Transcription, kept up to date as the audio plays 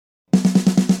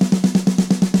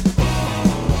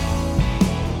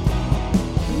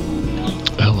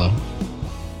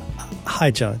Hi,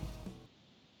 John.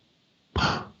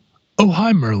 Oh,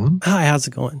 hi, Merlin. Hi, how's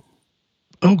it going?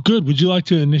 Oh, good. Would you like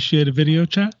to initiate a video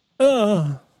chat?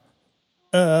 I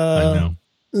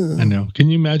know.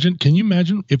 Can you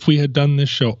imagine if we had done this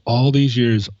show all these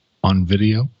years on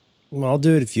video? Well, I'll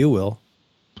do it if you will.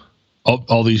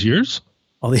 All these years?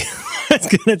 It's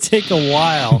going to take a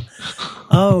while.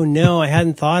 Oh, no, I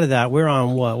hadn't thought of that. We're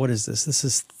on what? What is this? This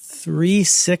is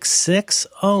 366?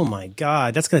 Oh, my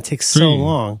God. That's going to take so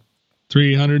long.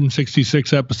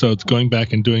 366 episodes going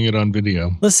back and doing it on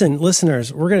video. Listen,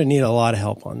 listeners, we're going to need a lot of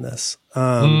help on this.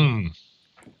 I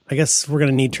guess we're going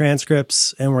to need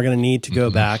transcripts, and we're going to need to go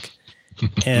back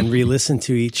and re-listen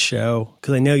to each show,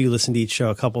 because I know you listen to each show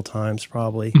a couple times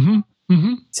probably.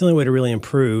 It's the only way to really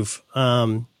improve.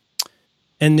 And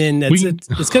then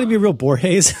it's going to be a real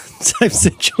Borges type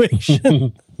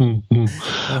situation. We're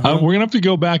going to have to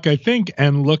go back, I think,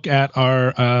 and look at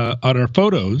our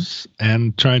photos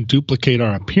and try and duplicate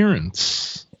our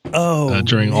appearance.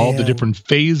 During all the different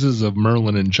phases of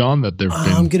Merlin and John that they've been.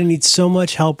 I'm going to need so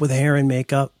much help with hair and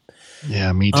makeup.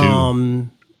 Yeah, me too.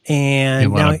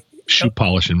 And now shoe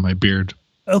polish in my beard.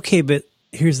 Okay, but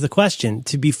here's the question: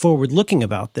 to be forward-looking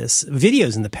about this,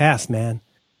 videos in the past, man,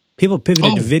 people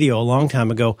pivoted to video a long time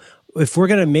ago. If we're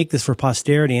going to make this for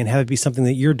posterity and have it be something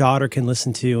that your daughter can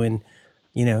listen to in,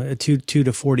 2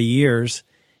 to 40 years,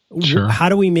 how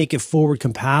do we make it forward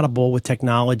compatible with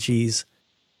technologies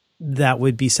that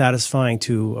would be satisfying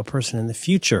to a person in the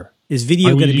future? Is video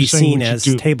going to be seen as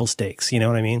table stakes? You know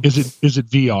what I mean? Is it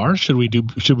VR? Should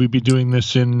we be doing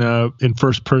this in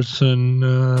first person?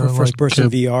 First person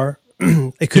VR.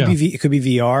 It could be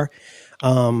VR.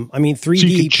 3D. So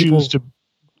you could choose to.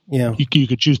 You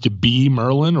could choose to be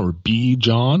Merlin or be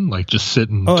John, like just sit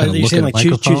and kind of look at a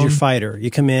microphone. Choose your fighter.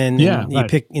 You come in, and you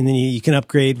pick, and then you can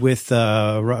upgrade with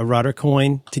a Rotter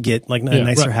coin to get like a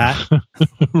nicer hat.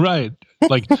 Right.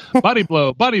 Like body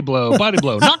blow,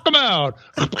 knock them out.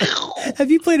 Have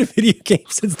you played a video game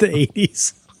since the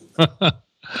 80s?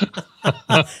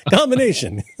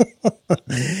 Combination.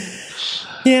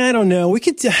 Yeah, I don't know. I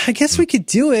guess we could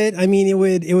do it. I mean, it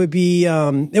would be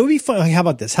fun. How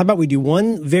about this? How about we do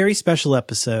one very special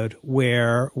episode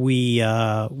where we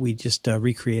just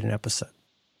recreate an episode.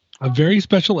 A very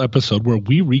special episode where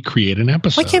we recreate an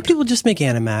episode. Why can't people just make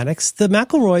animatics? The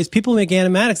McElroys, people make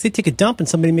animatics. They take a dump and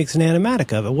somebody makes an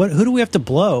animatic of it. Who do we have to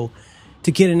blow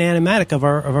to get an animatic of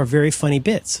our very funny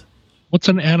bits? What's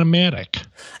an animatic?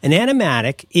 An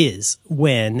animatic is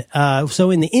when, so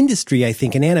in the industry, I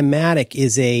think an animatic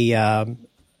is a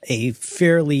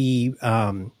fairly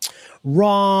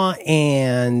raw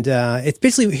and it's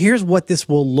basically, here's what this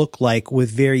will look like with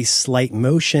very slight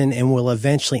motion, and we'll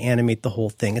eventually animate the whole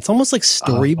thing. It's almost like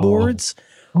storyboards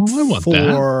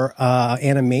for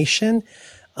animation.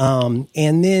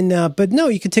 And then, but no,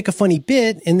 you can take a funny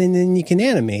bit and then you can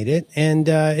animate it, and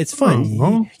it's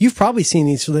fun. You've probably seen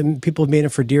these. People have made it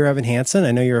for Dear Evan Hansen.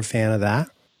 I know you're a fan of that.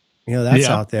 That's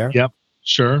out there. Yep,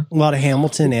 sure. A lot of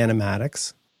Hamilton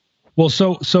animatics. Well,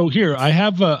 so here I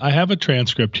have a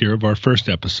transcript here of our first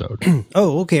episode.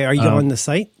 Oh, okay. Are you on the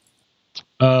site?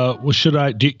 Well, should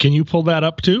I? Can you pull that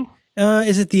up too?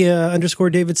 Is it the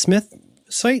 _David Smith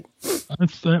site?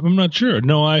 I'm not sure.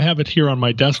 No, I have it here on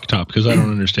my desktop because I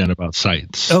don't understand about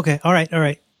sites. Okay. All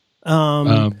right.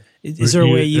 Is there a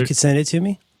way you could send it to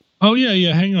me? Oh,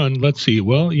 yeah. Hang on. Let's see.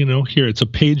 Well, here it's a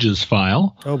Pages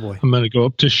file. Oh, boy. I'm going to go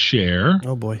up to share.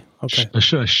 Oh, boy. Okay.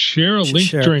 Should I share a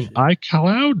link during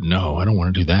iCloud? No, I don't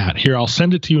want to do that. Here, I'll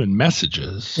send it to you in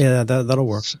messages. Yeah, that'll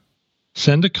work.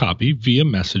 Send a copy via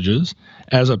messages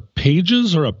as a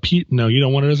Pages or a P. No, you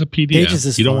don't want it as a PDF. Pages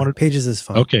is fine. Pages is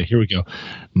fine. Okay, here we go.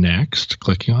 Next.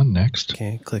 Clicking on next.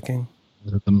 Okay, clicking.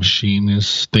 The machine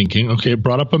is thinking. Okay, it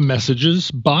brought up a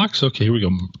messages box. Okay, here we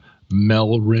go.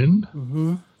 Melrin.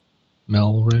 Mm-hmm.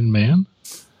 Melrin man.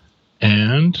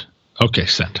 And, okay,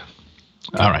 send.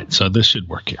 All right, so this should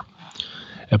work here.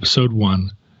 Episode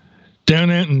 1.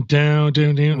 Down and down,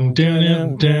 down and down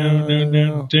and down and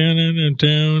down, down and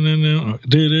down and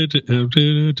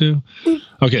down.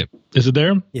 Okay, is it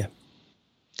there? Yeah.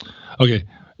 Okay,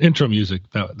 intro music.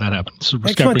 That happens.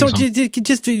 Hey, come on,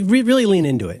 just really lean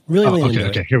into it. Lean into it.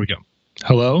 Okay, here we go.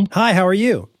 Hello. Hi, how are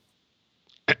you?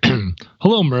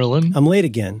 Hello, Merlin. I'm late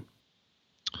again.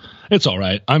 It's all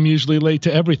right. I'm usually late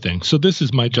to everything, so this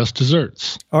is my just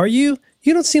desserts. Are you?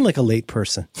 You don't seem like a late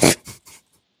person.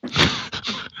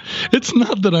 It's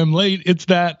not that I'm late. It's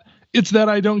that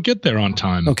I don't get there on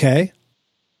time. Okay.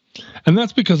 And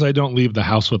that's because I don't leave the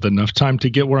house with enough time to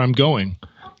get where I'm going.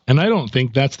 And I don't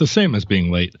think that's the same as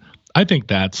being late. I think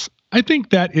that's I think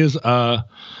that is a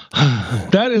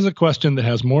question that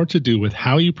has more to do with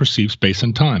how you perceive space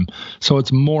and time. So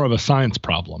it's more of a science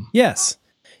problem. Yes.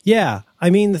 Yeah. I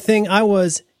mean, the thing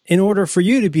in order for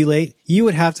you to be late, you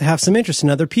would have to have some interest in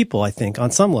other people, I think,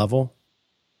 on some level.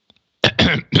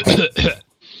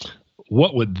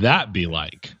 What would that be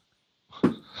like?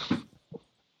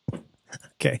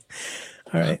 Okay.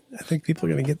 All right. I think people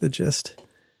are going to get the gist.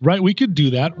 Right. We could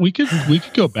do that. We could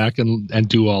go back and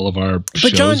do all of our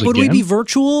shows. But John, would again. we be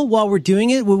virtual while we're doing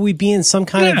it? Would we be in some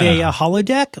kind of a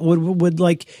holodeck? Would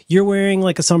like you're wearing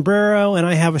like a sombrero and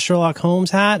I have a Sherlock Holmes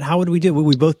hat? How would we do? Would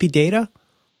we both be Data?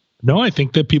 No, I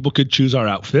think that people could choose our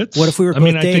outfits. What if we were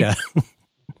both Data?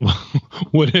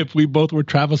 What if we both were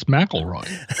Travis McElroy?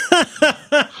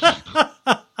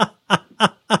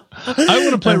 I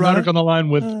want to play Roderick on the Line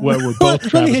where we're both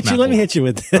Travis McElroy. Let me hit you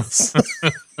with this.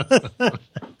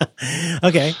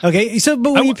 Okay. So,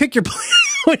 but when you pick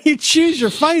when you choose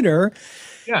your fighter,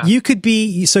 you could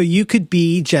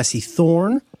be Jesse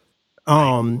Thorne.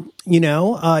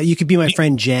 You could be my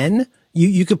friend Jen.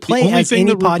 You could play as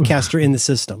any podcaster in the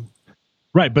system.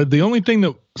 Right, but the only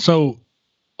thing so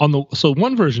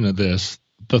one version of this,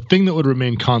 the thing that would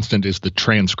remain constant is the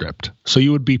transcript. So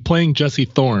you would be playing Jesse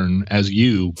Thorne as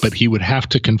you, but he would have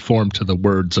to conform to the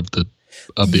words of the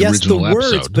original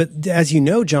episode. Words, but as you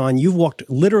know, John, you've walked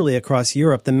literally across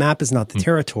Europe. The map is not the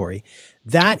territory.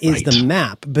 That is the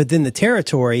map, but then the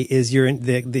territory is you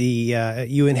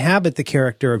inhabit the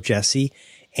character of Jesse,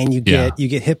 and you get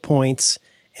hit points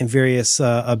and various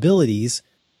abilities.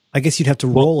 I guess you'd have to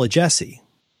roll a Jesse.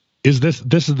 This is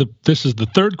the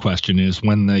third question, is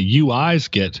when the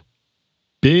UIs get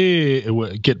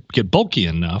big, get bulky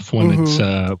enough, when it's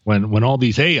when all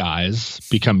these AIs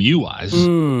become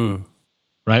UIs,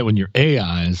 right? When your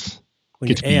AIs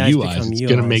get to be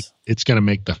UIs, it's gonna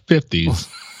make the 50s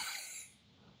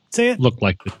say it look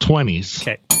like the 20s.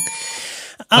 Okay.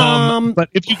 But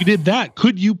if you did that,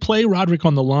 could you play Roderick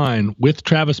on the Line with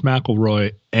Travis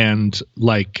McElroy and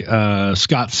like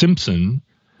Scott Simpson?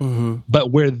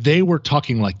 But where they were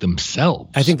talking like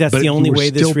themselves. I think that's the only way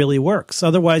this really works.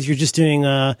 Otherwise, you're just doing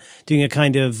a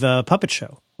kind of puppet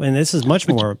show. And this is much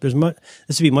more. This would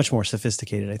be much more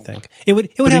sophisticated. I think it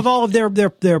would have all of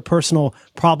their personal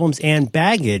problems and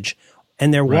baggage,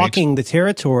 and they're walking the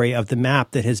territory of the map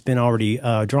that has been already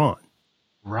drawn.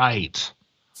 Right.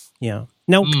 Yeah.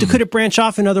 Now, could it branch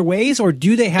off in other ways, or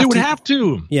do they have to? It would have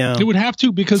to. Yeah. It would have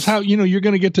to, because you're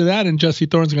going to get to that, and Jesse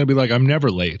Thorne's going to be like, I'm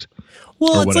never late.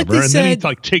 Well, or it's whatever. like they said, then he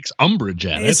like takes umbrage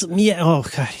at it. Yeah. Oh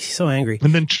God, he's so angry.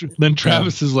 And then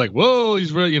Travis is like, "Whoa,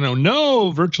 he's really,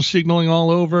 no virtual signaling all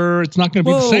over. It's not going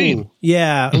to be the same."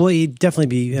 Yeah. Well, he'd definitely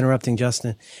be interrupting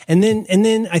Justin. And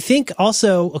then I think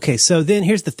also, okay. So then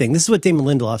here's the thing. This is what Damon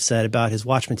Lindelof said about his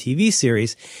Watchmen TV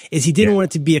series: is he didn't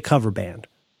want it to be a cover band,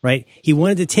 right? He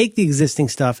wanted to take the existing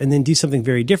stuff and then do something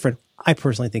very different. I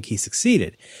personally think he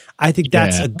succeeded. I think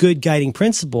that's a good guiding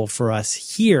principle for us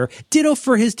here. Ditto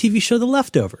for his TV show, The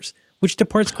Leftovers, which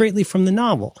departs greatly from the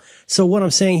novel. So what I'm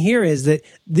saying here is that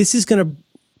this is going to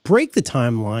break the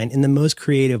timeline in the most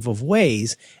creative of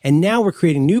ways. And now we're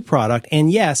creating new product.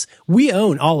 And yes, we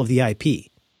own all of the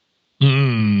IP.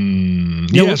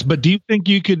 Yes, but do you think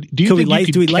you could? Do we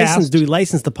license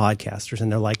the podcasters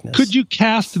and their likeness? Could you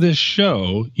cast this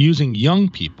show using young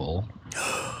people,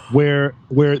 where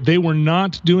they were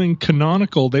not doing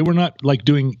canonical? They were not like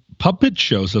doing puppet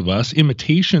shows of us,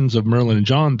 imitations of Merlin and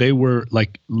John. They were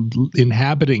like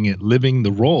inhabiting it, living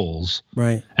the roles,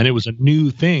 right? And it was a new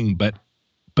thing, but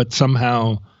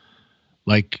somehow,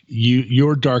 like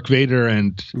your Dark Vader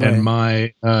and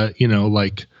my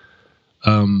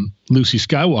Lucy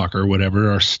Skywalker or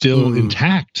whatever are still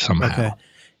intact somehow.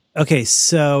 Okay,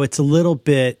 so it's a little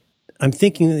bit, I'm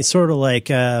thinking it's sort of like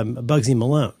Bugsy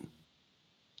Malone.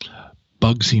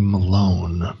 Bugsy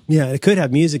Malone. Yeah, it could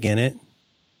have music in it.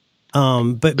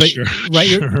 But sure, right,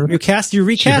 sure, you're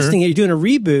recasting it. You're doing a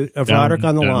reboot of Roderick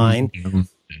on the Line. It's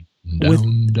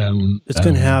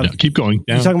going to have. Keep going.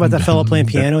 You're talking about that fellow playing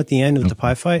piano at the end of the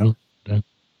pie fight.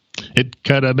 It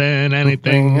could have been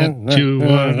anything that you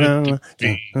wanted to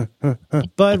be.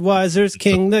 Budweiser's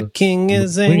King. The King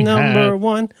is a number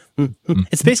one.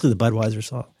 It's basically the Budweiser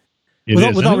song.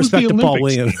 With all respect to Paul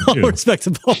Williams.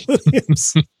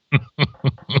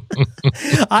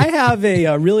 I have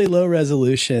a really low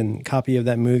resolution copy of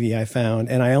that movie I found,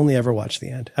 and I only ever watched the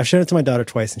end. I've shown it to my daughter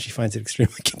twice, and she finds it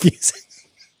extremely confusing.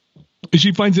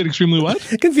 She finds it extremely what?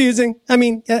 Confusing. I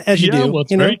mean, as you do. Well,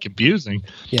 it's very confusing.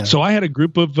 Yeah. So I had a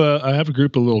group of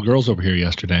little girls over here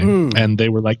yesterday, and they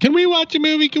were like, "Can we watch a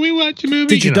movie? Can we watch a movie?"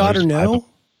 Did your daughter know?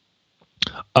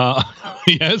 Uh,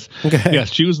 yes, Okay.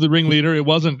 yes, she was the ringleader. It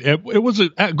wasn't. It was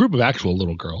a group of actual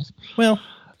little girls. Well,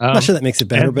 I'm not sure that makes it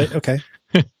better, but okay.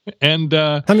 And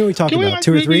How many are we talking about?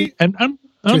 2 or 3? And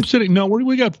I'm sitting. No,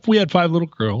 we had 5 little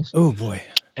girls. Oh boy.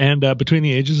 And between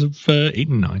the ages of 8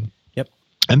 and 9. Yep.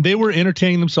 And they were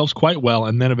entertaining themselves quite well.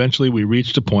 And then eventually we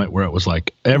reached a point where it was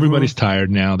like everybody's tired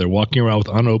now. They're walking around with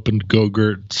unopened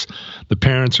Go-Gurts. The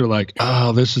parents are like,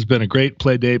 "Oh, this has been a great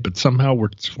play date, but somehow we're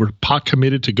pot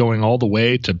committed to going all the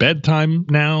way to bedtime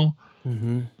now."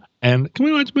 Mm-hmm. And can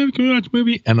we watch a movie? Can we watch a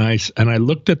movie? And I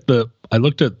looked at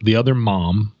the other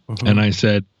mom and I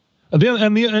said,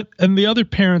 the other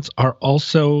parents are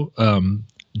also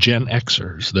Gen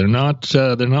Xers.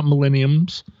 They're not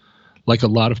millenniums like a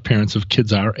lot of parents of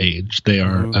kids our age. They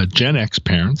are Gen X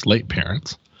parents, late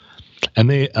parents, and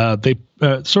they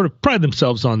sort of pride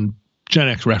themselves on Gen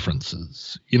X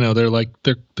references. You know,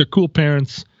 they're cool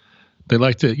parents. They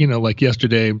like to, you know, like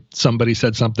yesterday somebody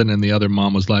said something and the other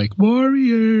mom was like,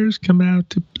 "Warriors come out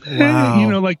to play." Wow. You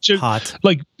know, like Hot.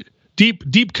 like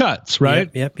deep cuts, right?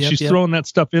 Yep, She's throwing that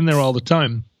stuff in there all the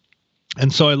time.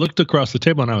 And so I looked across the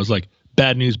table and I was like,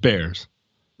 "Bad News Bears."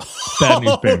 Bad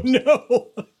News Bears. No.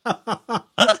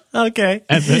 Okay.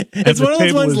 the It's one of those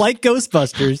table ones is- like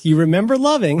Ghostbusters you remember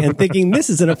loving and thinking this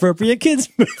is an appropriate kids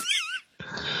movie.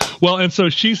 Well, and so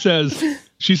she says,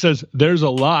 there's a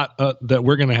lot that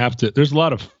we're going to have to, there's a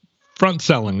lot of front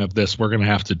selling of this we're going to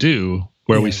have to do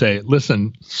where we say,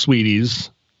 "Listen,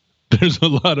 sweeties, there's a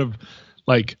lot of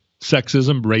like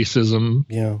sexism, racism,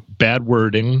 bad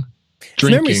wording, drinking,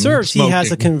 If memory serves, smoking." he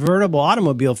has a convertible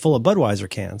automobile full of Budweiser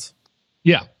cans.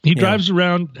 Yeah. He drives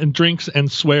around and drinks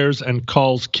and swears and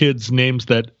calls kids names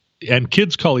and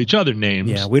kids call each other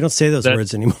names. Yeah, we don't say those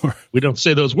words anymore. We don't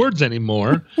say those words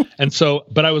anymore. And so,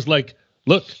 but I was like,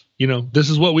 look, you know,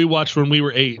 this is what we watched when we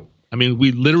were 8. I mean,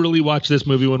 we literally watched this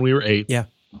movie when we were 8. Yeah.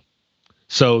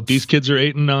 So these kids are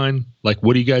 8 and 9. Like,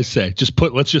 what do you guys say?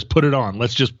 Let's just put it on.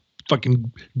 Let's just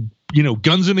fucking, you know,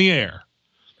 guns in the air.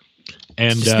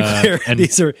 And, Just to be clear, and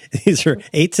these are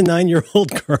 8 to 9 year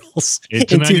old girls 8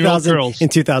 to 9 year old girls in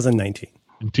 2019.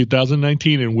 in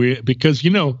 2019. And because, you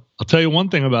know, I'll tell you one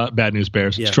thing about Bad News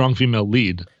Bears, strong female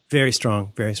lead. Very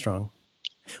strong, very strong.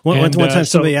 One time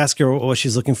somebody asked her what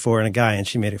she's looking for in a guy, and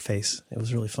she made a face. It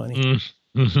was really funny.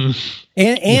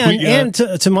 And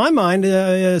to my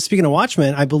mind, speaking of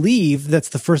Watchmen, I believe that's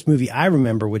the first movie I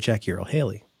remember with Jackie Earle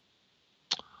Haley.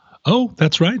 Oh,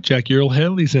 that's right. Jackie Earle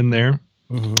Haley's in there.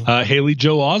 Haley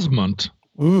Joel Osment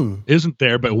isn't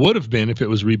there, but would have been if it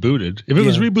was rebooted. If it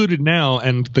was rebooted now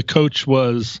and the coach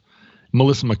was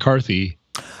Melissa McCarthy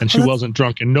and she wasn't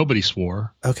drunk and nobody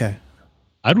swore, okay,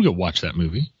 I'd go watch that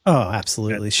movie. Oh,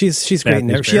 absolutely. She's great in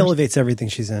there. She elevates everything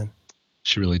she's in.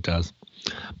 She really does.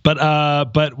 But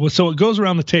so it goes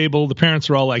around the table. The parents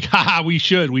are all like, "Ha, we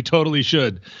totally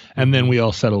should." And then we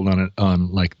all settled on it,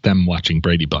 on like them watching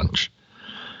Brady Bunch.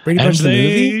 Brady Bunch the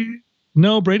movie?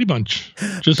 No, Brady Bunch.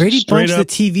 Just Brady Bunch, up, the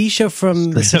TV show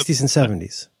from the 60s and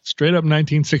 70s. Straight up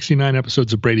 1969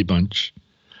 episodes of Brady Bunch.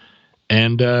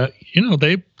 And, you know,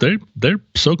 they're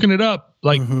soaking it up.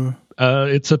 Like,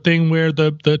 it's a thing where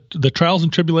the trials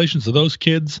and tribulations of those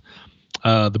kids,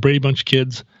 the Brady Bunch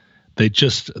kids, they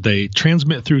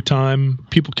transmit through time.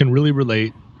 People can really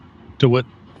relate to what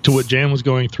Jan was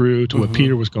going through, to what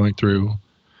Peter was going through.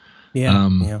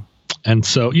 Yeah. And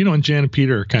so, you know, and Jan and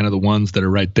Peter are kind of the ones that are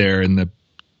right there, and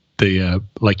the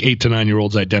like 8 to 9 year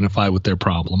olds identify with their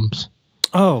problems.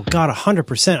 Oh God,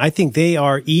 100%. I think they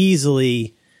are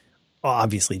easily,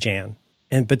 obviously Jan,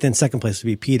 but then second place would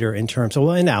be Peter in terms of,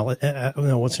 and Alice.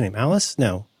 No, what's her name? Alice?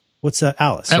 No, what's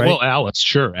Alice? Right? Well, Alice,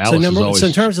 sure. Alice is always. So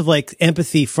in terms of like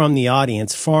empathy from the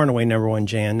audience, far and away number 1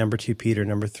 Jan, number 2 Peter,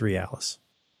 number 3 Alice.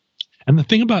 And the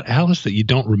thing about Alice that you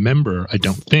don't remember, I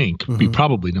don't think, you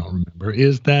probably don't remember,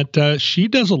 is that she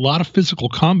does a lot of physical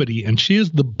comedy, and she is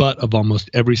the butt of almost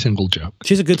every single joke.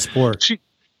 She's a good sport.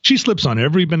 She slips on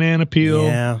every banana peel.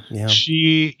 Yeah.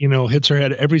 She, you know, hits her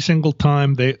head every single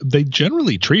time. They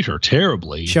generally treat her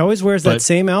terribly. She always wears that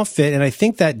same outfit, and I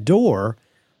think that door,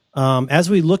 as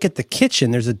we look at the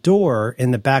kitchen, there's a door in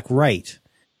the back right.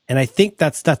 And I think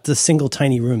that's the single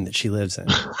tiny room that she lives in.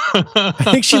 I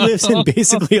think she lives in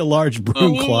basically a large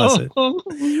broom closet.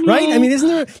 Right? I mean, isn't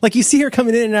there, like, you see her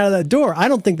coming in and out of that door. I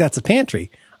don't think that's a pantry.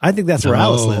 I think that's where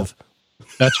Alice lives.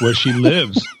 That's where she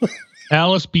lives.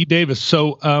 Alice B. Davis.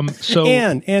 So Ann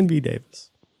B. Davis.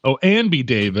 Oh, Ann B.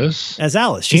 Davis. As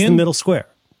Alice. She's the middle square.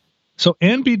 So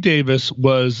Ann B. Davis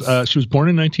was, she was born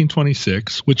in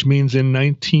 1926, which means in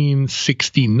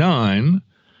 1969.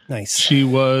 Nice. She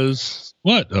was...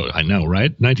 What? Oh, I know,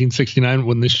 right? 1969,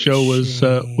 when this show was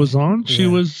on, she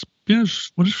was,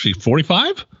 what is she,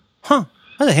 45? Huh.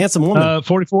 That's a handsome woman.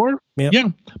 44. Yep. Yeah,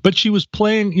 but she was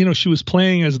playing. She was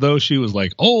playing as though she was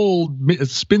like old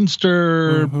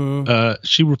spinster.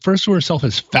 She refers to herself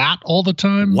as fat all the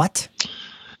time. What?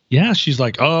 Yeah, she's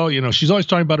like, she's always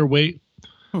talking about her weight.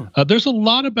 There's a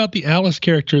lot about the Alice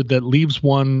character that leaves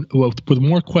one with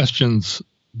more questions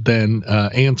than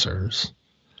answers.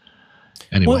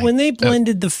 Anyway, when they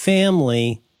blended the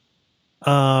family,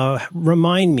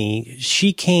 remind me,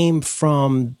 she came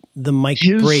from the Mike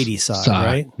Brady side,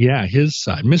 right? Yeah, his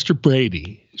side. Mr.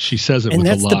 Brady. She says it and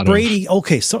with that's a lot the Brady.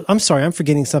 Okay, so I'm sorry, I'm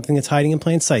forgetting something that's hiding in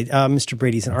plain sight. Mr.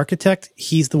 Brady's an architect.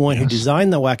 He's the one who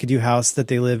designed the wackadoo house that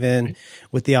they live in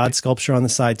with the odd sculpture on the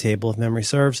side table, if memory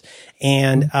serves.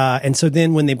 And so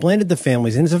then when they blended the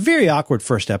families, and it's a very awkward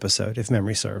first episode, if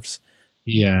memory serves.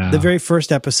 Yeah. The very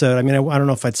first episode, I mean, I don't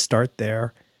know if I'd start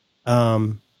there.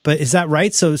 But is that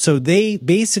right? So they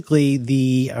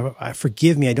basically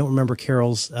forgive me, I don't remember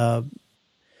Carol's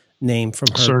name from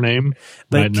her surname,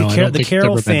 but the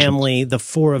Carol family, the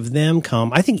four of them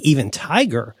come. I think even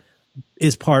Tiger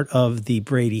is part of the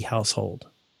Brady household.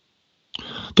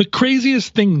 The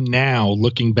craziest thing now,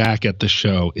 looking back at the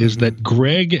show, is that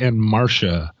Greg and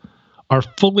Marcia are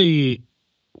fully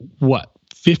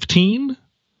 15,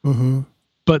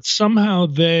 but somehow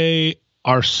they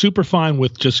are super fine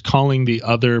with just calling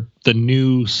the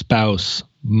new spouse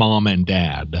mom and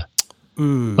dad.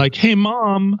 Like, hey,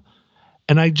 mom.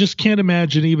 And I just can't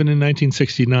imagine even in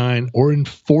 1969 or in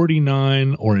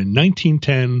 49 or in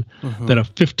 1910 that a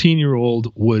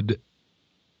 15-year-old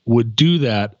would do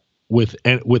that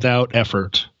without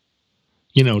effort.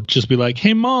 Just be like,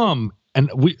 hey, mom. And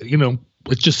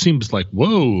it just seems like,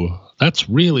 whoa, that's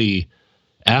really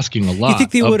asking a lot. You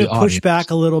think they would have pushed audience.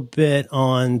 back a little bit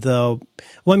on God,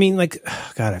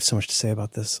 I have so much to say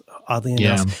about this, oddly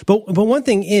enough. Yeah. But one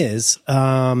thing is,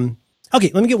 okay,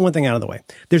 let me get one thing out of the way.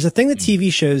 There's a thing that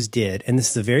TV shows did, and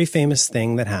this is a very famous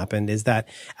thing that happened, is that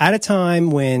at a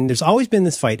time when there's always been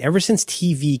this fight, ever since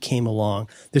TV came along,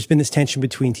 there's been this tension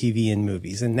between TV and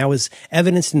movies. And that was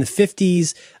evidenced in the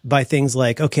 50s by things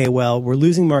like, okay, well, we're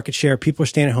losing market share. People are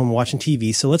staying at home watching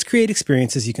TV. So let's create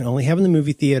experiences you can only have in the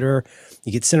movie theater.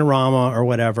 You get Cinerama or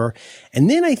whatever. And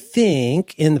then I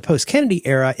think in the post-Kennedy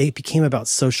era, it became about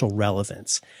social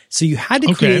relevance. So you had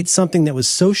to create something that was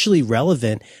socially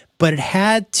relevant, but it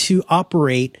had to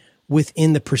operate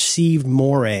within the perceived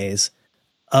mores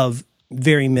of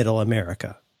very middle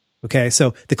America. Okay,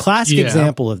 so the classic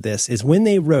example of this is when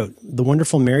they wrote The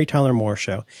Wonderful Mary Tyler Moore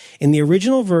Show. In the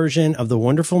original version of The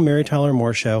Wonderful Mary Tyler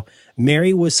Moore Show,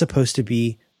 Mary was supposed to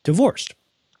be divorced.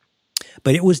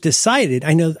 But it was decided,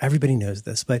 I know everybody knows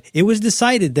this, but it was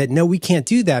decided that no, we can't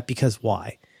do that because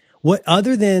why? What,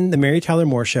 other than The Mary Tyler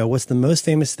Moore Show, what's the most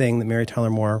famous thing that Mary Tyler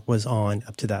Moore was on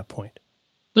up to that point?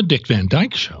 The Dick Van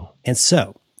Dyke Show. And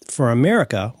so, for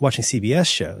America, watching CBS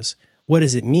shows, what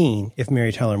does it mean if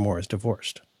Mary Tyler Moore is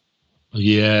divorced?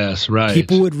 Yes, right.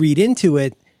 People would read into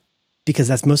it because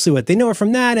that's mostly what they know her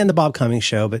from, that and the Bob Cummings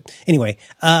Show. But anyway,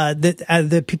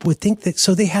 the people would think that,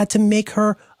 so they had to make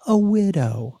her a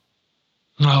widow.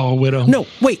 Oh, a widow. No,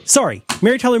 wait, sorry.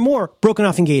 Mary Tyler Moore, broken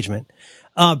off engagement.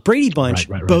 Brady Bunch,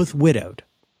 right. Both widowed.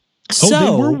 So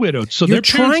they were widowed. So their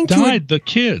parents died, the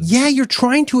kids. Yeah, you're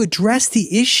trying to address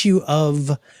the issue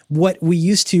of what we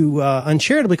used to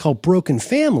uncharitably call broken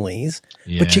families,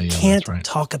 but you can't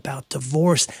talk about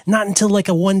divorce, not until like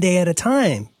a one day at a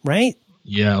time, right?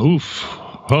 Yeah, oof.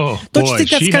 Oh, Don't boy, you think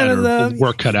that's she kind had of her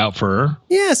work cut out for her.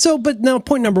 Yeah, so, but now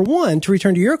point number one, to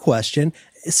return to your question.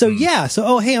 So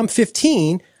oh, hey, I'm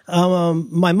 15.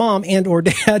 My mom and or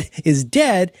dad is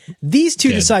dead. These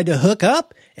two decide to hook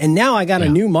up, and now I got a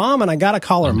new mom, and I got to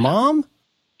call her mom.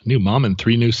 New mom and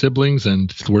 3 new siblings,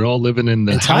 and we're all living in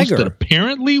the house that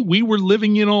apparently we were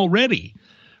living in already,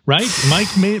 right? Mike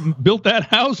built that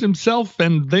house himself,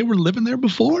 and they were living there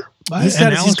before. He's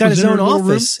got his own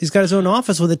office. He's got his own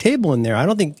office with a table in there. I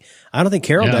don't think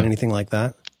Carol did anything like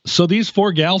that. So these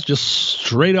 4 gals just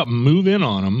straight up move in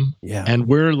on them. Yeah. And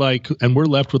we're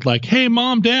left with like, hey,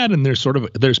 mom, dad. And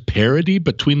there's parity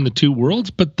between the two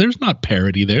worlds, but there's not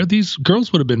parity there. These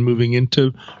girls would have been moving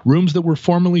into rooms that were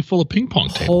formerly full of ping pong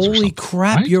tables. Holy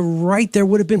crap. Right? You're right. There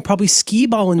would have been probably skee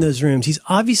ball in those rooms. He's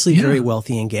obviously very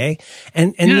wealthy and gay.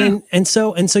 And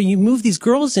so you move these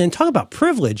girls in, talk about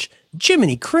privilege.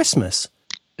 Jiminy Christmas.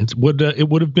 It would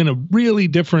have been a really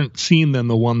different scene than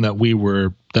the one that we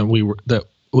were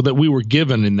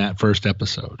given in that first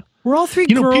episode. We're all 3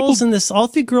 girls in this. All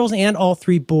 3 girls and all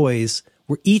 3 boys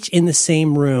were each in the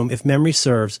same room, if memory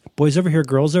serves. Boys over here,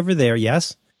 girls over there.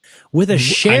 Yes, with a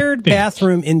shared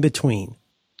bathroom in between.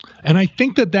 And I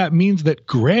think that means that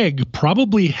Greg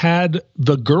probably had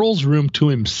the girls' room to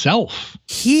himself.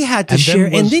 He had to share,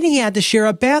 and then he had to share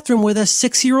a bathroom with a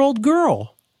 6-year-old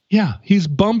girl. Yeah, he's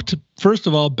bumped, first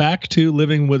of all, back to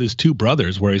living with his two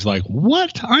brothers, where he's like,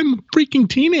 what? I'm a freaking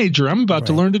teenager. I'm about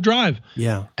to learn to drive.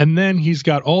 Yeah. And then he's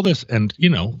got all this, and,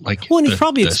 like... Well, and he's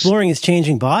probably exploring his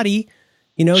changing body.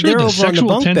 You know, sure, they're over on the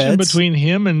bunk tension beds. between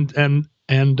him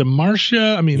and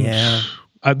Marcia, I mean,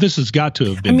 this has got to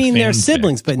have been they're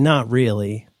siblings, but not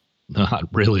really. Not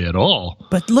really at all.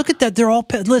 But look at that. They're all...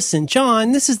 Listen,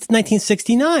 John, this is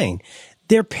 1969.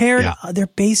 They're paired... They're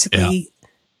basically...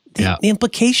 The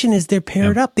implication is they're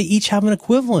paired up. They each have an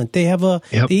equivalent. They have a.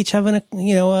 They each have an.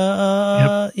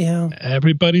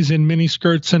 Everybody's in mini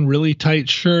skirts and really tight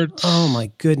shirts. Oh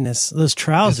my goodness, those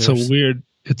trousers.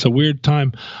 It's a weird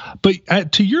time.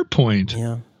 But to your point,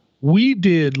 we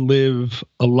did live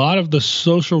a lot of the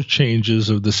social changes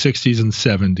of the 60s and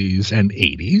 70s and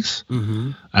 80s.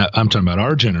 Mm-hmm. I'm talking about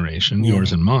our generation,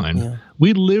 yours and mine. Yeah.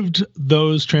 We lived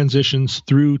those transitions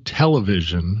through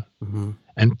television. Mm-hmm.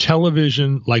 And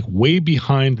television, like way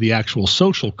behind the actual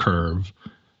social curve,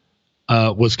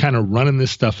 was kind of running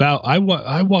this stuff out. I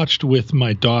watched with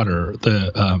my daughter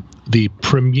the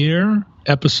premiere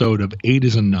episode of 8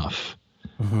 is Enough.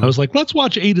 Mm-hmm. I was like, let's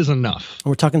watch 8 is Enough.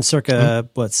 We're talking circa,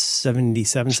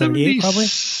 77, 78 probably?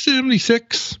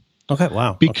 76. Okay,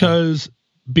 wow. Because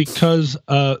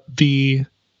the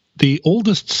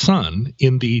oldest son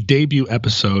in the debut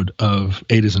episode of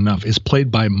 8 is Enough is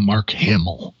played by Mark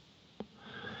Hamill.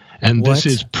 And this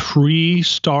is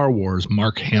pre-Star Wars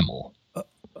Mark Hamill.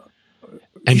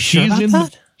 And he's in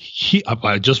that?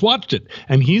 I just watched it.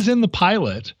 And he's in the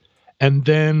pilot. And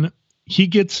then he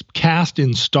gets cast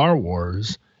in Star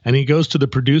Wars. And he goes to the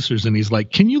producers and he's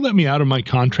like, can you let me out of my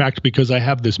contract because I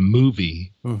have this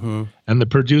movie? Mm-hmm. And the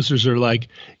producers are like,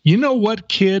 you know what,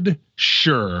 kid?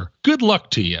 Sure. Good luck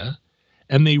to you.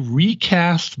 And they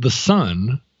recast the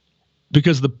son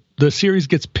because the series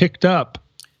gets picked up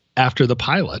after the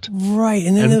pilot. Right.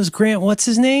 And then there was Grant. What's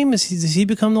his name? Does he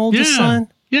become the oldest son?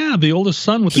 Yeah, the oldest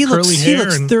son with the curly hair. He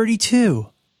looks 32.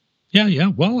 Yeah.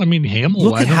 Well, I mean, Hamill.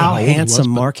 Look at how handsome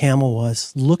Mark Hamill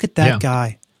was. Look at that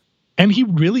guy. And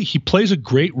he plays a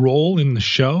great role in the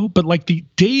show. But like the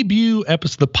debut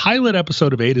episode, the pilot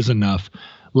episode of 8 is Enough,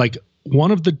 like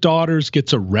one of the daughters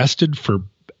gets arrested for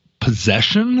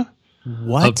possession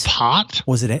of pot.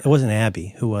 It wasn't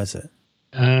Abby. Who was it?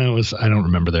 I don't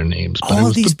remember their names. But all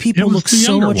of these people look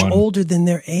so much older than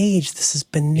their age. This is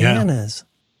bananas.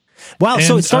 Wow,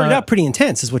 so it started out pretty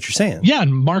intense, is what you're saying. Yeah,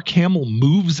 and Mark Hamill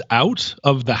moves out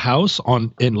of the house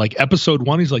in like episode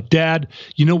 1. He's like, Dad,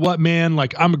 you know what, man?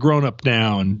 Like, I'm a grown up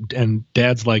now. And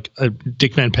Dad's like,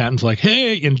 Dick Van Patten's like,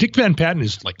 hey. And Dick Van Patten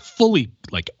is like fully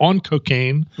like on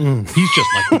cocaine. He's just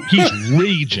like, he's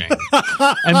raging.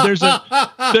 And there's a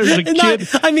kid.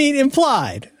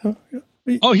 Implied.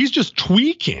 Oh, he's just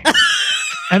tweaking.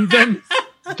 And then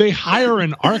they hire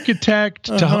an architect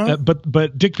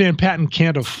but Dick Van Patten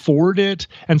can't afford it.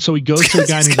 And so he goes to the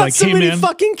guy and he's like, hey, man.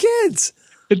 Fucking kids.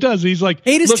 It does. He's like,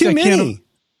 8 is too many.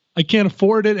 I can't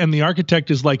afford it. And the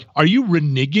architect is like, are you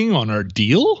reneging on our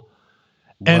deal?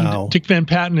 And Dick Van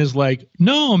Patten is like,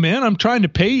 no, man, I'm trying to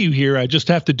pay you here. I just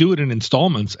have to do it in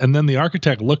installments. And then the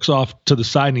architect looks off to the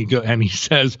side and he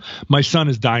says, my son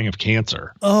is dying of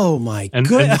cancer. Oh, my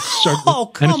goodness. Come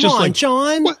on, like,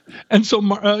 John. What? And so,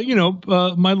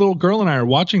 my little girl and I are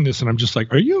watching this and I'm just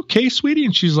like, are you okay, sweetie?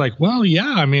 And she's like, well,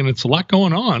 yeah, I mean, it's a lot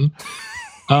going on.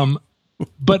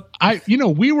 But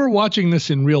we were watching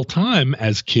this in real time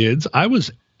as kids. I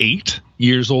was 8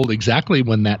 years old exactly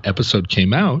when that episode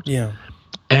came out. Yeah.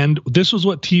 And this was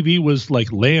what TV was like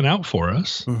laying out for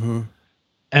us. Mm-hmm.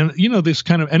 And, this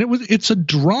kind of, and it's a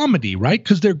dramedy, right?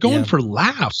 Because they're going for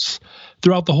laughs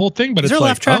throughout the whole thing. But is there a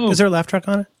laugh track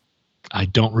on it? I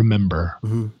don't remember.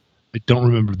 Mm-hmm. I don't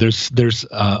remember. There's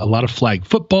a lot of flag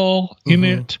football in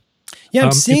it. Yeah,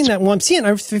 I'm seeing that. Well, I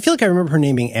feel like I remember her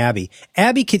name being Abby.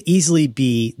 Abby could easily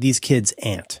be these kids'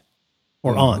 aunt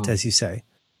or aunt, as you say.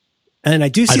 And I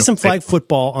do see some flag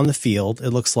football on the field.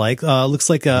 It looks like not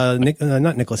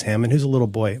Nicholas Hammond, who's a little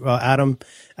boy. Adam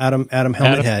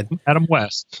helmet head. Adam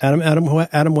West.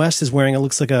 Adam West is wearing. It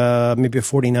looks like maybe a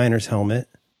 49ers helmet.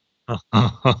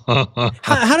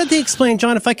 How did they explain,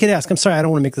 John? If I could ask, I'm sorry, I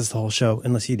don't want to make this the whole show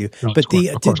unless you do. No, but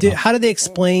how did they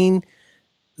explain?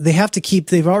 They have to keep.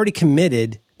 They've already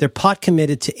committed. They're pot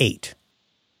committed to 8.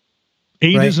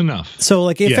 8 is enough. So,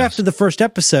 like, if after the first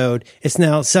episode, it's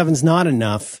now 7's not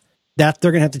enough. That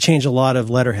they're going to have to change a lot of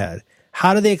letterhead.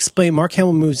 How do they explain? Mark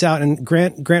Hamill moves out, and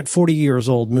Grant 40 years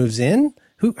old, moves in.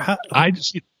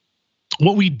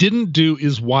 what we didn't do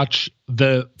is watch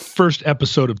the first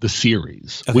episode of the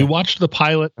series. Okay. We watched the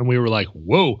pilot and we were like,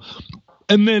 whoa.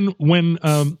 And then when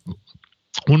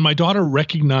my daughter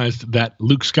recognized that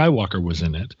Luke Skywalker was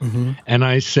in it, and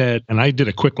I said, and I did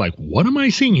a quick, like, what am I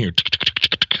seeing here?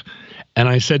 And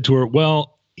I said to her,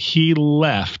 well, he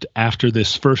left after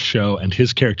this first show and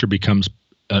his character becomes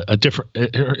a different,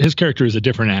 his character is a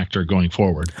different actor going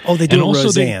forward. Oh, they do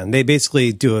Roseanne. They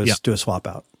basically do a swap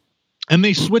out. And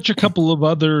they switch a couple of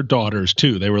other daughters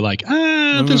too. They were like,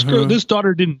 this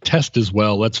daughter didn't test as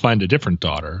well. Let's find a different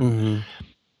daughter.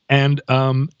 And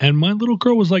my little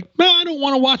girl was like, man, I don't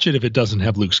want to watch it if it doesn't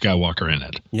have Luke Skywalker in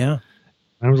it. Yeah.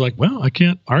 I was like, well, I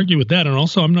can't argue with that. And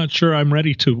also, I'm not sure I'm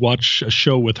ready to watch a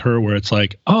show with her where it's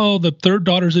like, oh, the third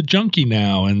daughter's a junkie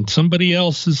now. And somebody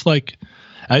else is like,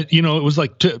 it was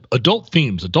like adult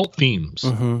themes.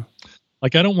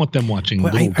 Like, I don't want them watching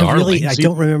Little Darlings. I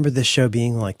don't remember this show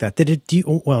being like that.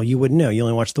 Well, you would know. You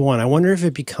only watched the one. I wonder if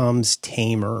it becomes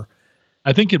tamer.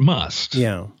 I think it must.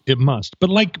 Yeah. It must. But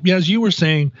like, as you were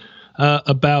saying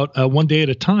about One Day at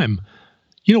a Time,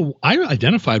 I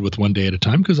identified with One Day at a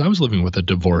Time because I was living with a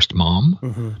divorced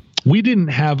mom. We didn't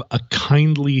have a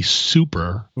kindly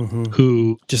super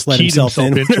who just let himself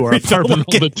into our apartment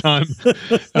all the time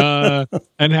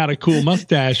and had a cool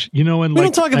mustache. And we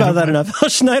don't talk about that enough. How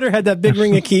Schneider had that big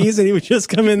ring of keys and he would just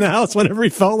come in the house whenever he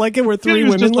felt like it, where three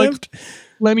women lived. Like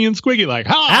Lenny and Squiggy, like,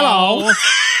 hello.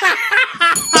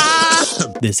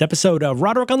 This episode of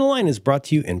Roderick on the Line is brought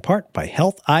to you in part by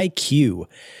Health IQ. You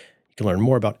can learn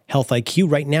more about Health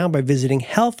IQ right now by visiting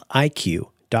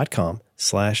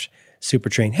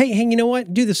healthiq.com/supertrain. Hey, you know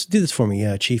what? Do this for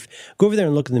me, Chief. Go over there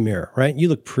and look in the mirror, right? You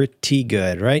look pretty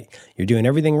good, right? You're doing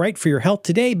everything right for your health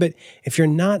today, but if you're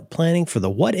not planning for the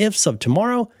what ifs of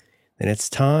tomorrow, then it's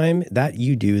time that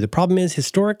you do. The problem is,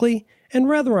 historically, and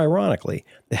rather ironically,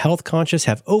 the health conscious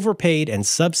have overpaid and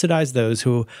subsidized those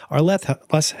who are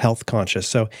less health conscious.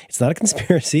 So it's not a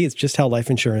conspiracy. It's just how life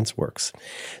insurance works.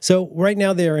 So right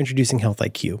now they are introducing Health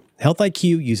IQ. Health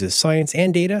IQ uses science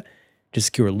and data to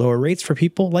secure lower rates for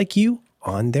people like you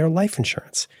on their life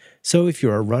insurance. So if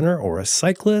you're a runner or a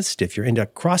cyclist, if you're into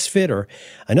CrossFit or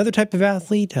another type of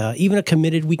athlete, even a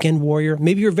committed weekend warrior,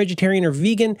 maybe you're a vegetarian or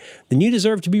vegan, then you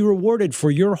deserve to be rewarded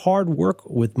for your hard work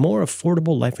with more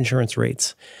affordable life insurance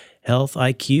rates. Health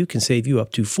IQ can save you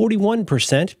up to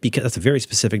 41%, because that's a very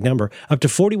specific number, up to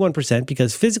 41%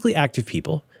 because physically active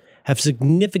people have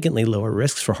significantly lower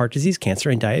risks for heart disease, cancer,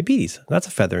 and diabetes. That's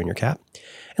a feather in your cap.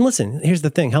 And listen, here's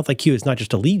the thing. Health IQ is not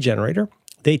just a lead generator.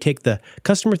 They take the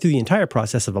customer through the entire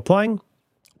process of applying.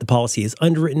 The policy is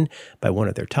underwritten by one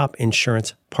of their top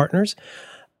insurance partners.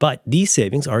 But these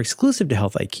savings are exclusive to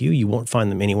Health IQ. You won't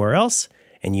find them anywhere else,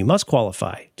 and you must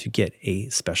qualify to get a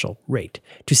special rate.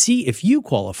 To see if you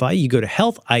qualify, you go to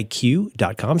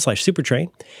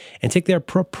healthiq.com/supertrain and take their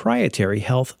proprietary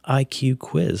Health IQ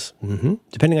quiz.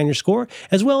 Depending on your score,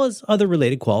 as well as other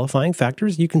related qualifying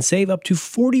factors, you can save up to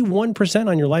 41%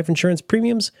 on your life insurance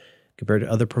premiums compared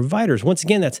to other providers. Once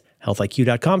again, that's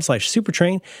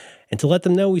healthiq.com/supertrain. And to let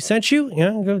them know we sent you,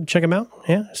 go check them out.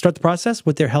 Start the process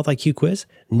with their Health IQ quiz.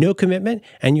 No commitment,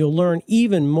 and you'll learn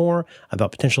even more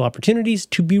about potential opportunities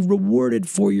to be rewarded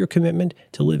for your commitment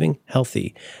to living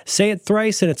healthy. Say it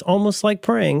thrice, and it's almost like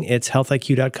praying. It's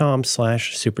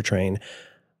healthiq.com/supertrain.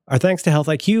 Our thanks to Health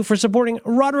IQ for supporting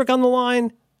Roderick on the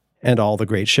Line and all the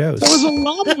great shows. There was a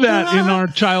lot of that in our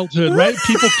childhood, right?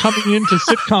 People coming into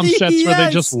sitcom sets where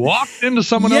they just walked into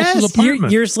someone else's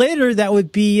apartment. Years later, that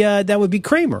would be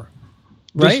Kramer,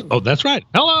 right? That's right.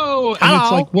 Hello. And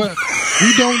it's like, what?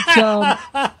 We don't.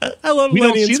 I love. We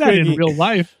don't see that in real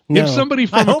life. No. If somebody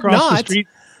from across the street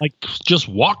just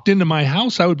walked into my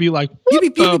house, I would be like,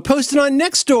 you'd be posting on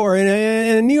Nextdoor in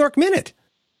a New York Minute.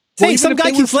 Hey, some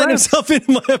guy keeps letting himself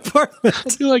into my apartment.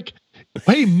 I'd be like,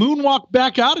 hey, moonwalk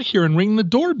back out of here and ring the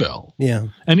doorbell. Yeah.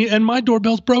 And my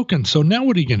doorbell's broken. So now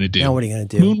what are you going to do?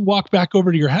 Moonwalk back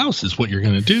over to your house is what you're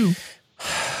going to do.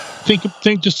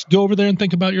 Just go over there and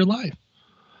think about your life.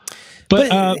 But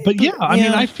yeah, I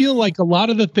mean, I feel like a lot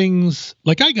of the things,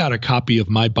 like I got a copy of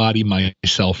My Body,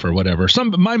 Myself or whatever.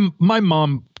 My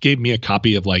mom gave me a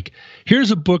copy of here's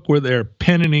a book where they're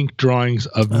pen and ink drawings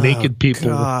of naked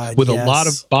people with a lot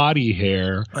of body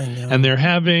hair. I know. And they're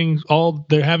having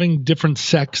different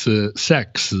sexes.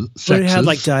 But it had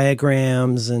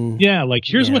diagrams and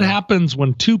here's what happens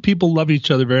when two people love each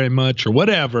other very much or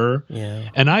whatever. Yeah.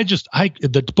 And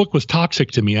the book was toxic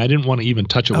to me. I didn't want to even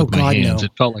touch it with my hands. No.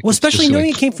 It felt like, especially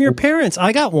knowing it came from your parents.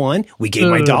 I got one. We gave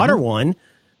my daughter one.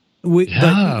 Knowing,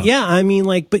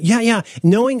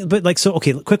 so,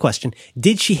 okay, quick question.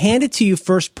 Did she hand it to you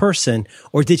first person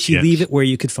or did she leave it where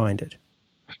you could find it?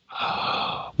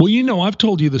 Well, you know, I've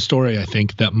told you the story, I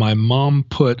think, that my mom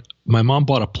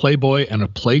bought a Playboy and a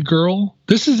Playgirl.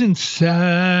 This is in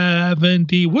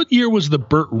 70. What year was the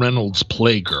Burt Reynolds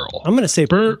Playgirl? I'm going to say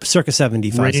circa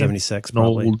 75, 76,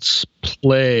 probably. Reynolds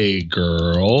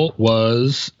Playgirl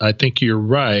was, I think you're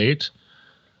right.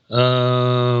 He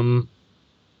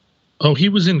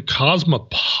was in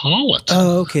Cosmopolitan.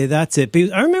 Oh, okay, that's it.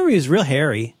 But I remember he was real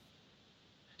hairy.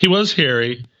 He was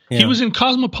hairy. Yeah. He was in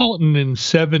Cosmopolitan in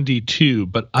 72,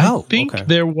 but I think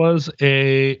there was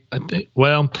anyway,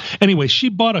 she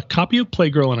bought a copy of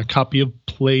Playgirl and a copy of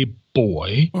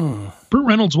Playboy. Burt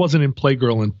Reynolds wasn't in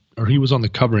Playgirl, or he was on the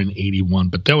cover in 81,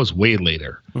 but that was way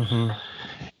later. Mm-hmm.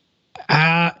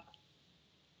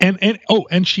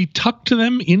 And she tucked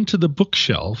them into the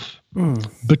bookshelf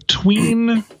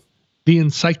between the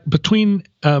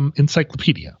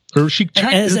encyclopedia, or she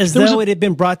as though it had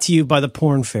been brought to you by the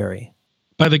porn fairy.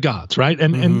 By the gods, right?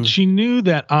 And she knew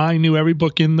that I knew every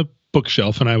book in the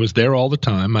bookshelf, and I was there all the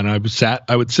time, and I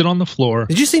would sit on the floor.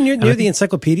 Did you say near the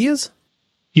encyclopedias?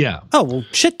 Yeah. Oh, well,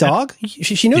 shit, dog.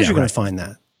 She knows you're going to find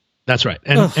that. That's right.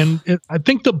 And I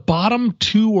think the bottom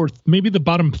 2 or maybe the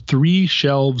bottom 3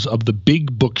 shelves of the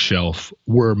big bookshelf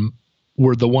were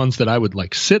the ones that I would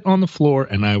like sit on the floor,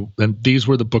 and these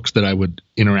were the books that I would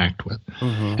interact with.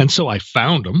 Mm-hmm. And so I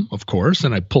found them, of course,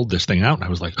 and I pulled this thing out, and I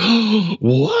was like, oh,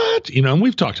 what? You know, and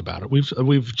we've talked about it.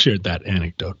 We've shared that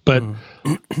anecdote. But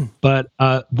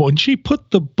when she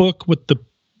put the book with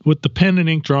the pen and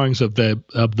ink drawings of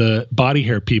the body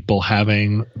hair people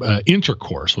having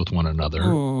intercourse with one another,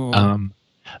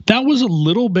 that was a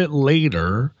little bit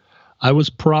later. I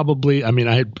was probably,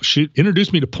 she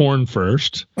introduced me to porn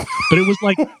first, but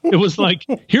it was like,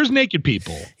 here's naked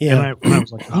people. Yeah. And I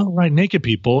was like, oh, right, naked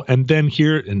people. And then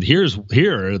here's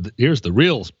the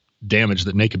real damage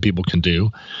that naked people can do.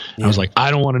 Yeah. I was like,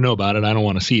 I don't want to know about it. I don't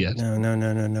want to see it.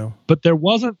 No. But there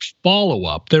wasn't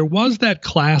follow-up. There was that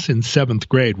class in 7th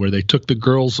grade where they took the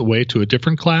girls away to a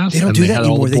different class. They don't do that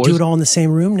anymore. They do it all in the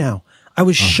same room now. I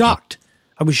was shocked.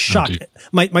 I was shocked.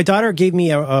 My daughter gave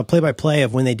me a play-by-play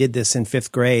of when they did this in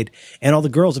 5th grade, and all the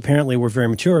girls apparently were very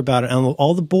mature about it, and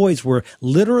all the boys were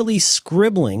literally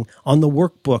scribbling on the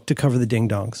workbook to cover the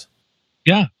ding-dongs.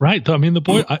 Yeah, right. I mean, the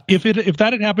boy, if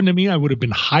that had happened to me, I would have been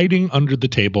hiding under the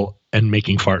table and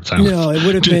making fart sounds. No, it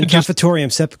would have been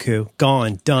cafetorium seppuku,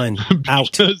 gone, done,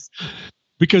 out.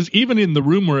 Because even in the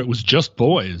room where it was just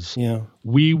boys,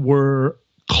 we were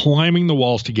climbing the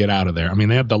walls to get out of there. I mean,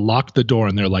 they had to lock the door,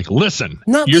 and they're like, listen.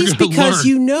 Not least because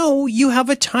you have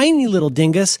a tiny little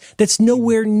dingus that's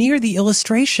nowhere near the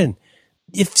illustration.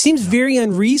 It seems very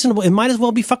unreasonable. It might as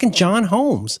well be fucking John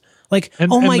Holmes. Like,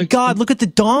 God, look at the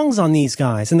dongs on these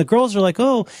guys. And the girls are like,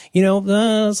 oh,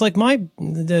 it's like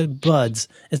the buds.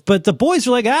 But the boys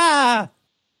are like, am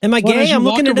I gay? I'm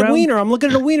looking at a wiener. I'm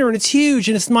looking at a wiener, and it's huge,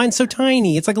 and mine's so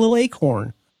tiny. It's like a little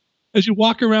acorn. As you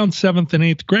walk around 7th and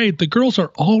 8th grade, the girls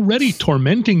are already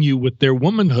tormenting you with their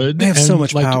womanhood. They have so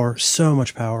much power.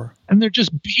 And they're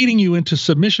just beating you into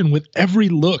submission with every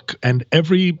look and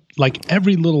every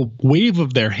little wave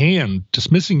of their hand,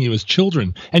 dismissing you as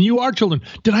children. And you are children.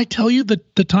 Did I tell you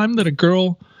that the time that a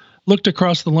girl looked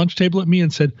across the lunch table at me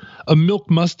and said, a milk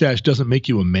mustache doesn't make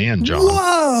you a man, John?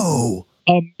 Whoa!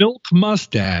 A milk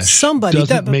mustache somebody like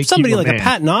a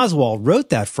Patton Oswalt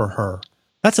wrote that for her.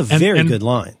 That's a very good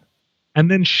line. And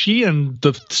then she and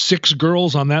the 6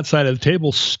 girls on that side of the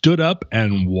table stood up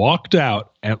and walked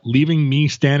out, leaving me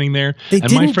standing there. They and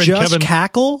didn't my friend just Kevin,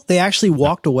 cackle. They actually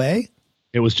walked away.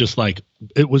 It was just like,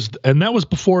 and that was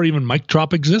before even Mic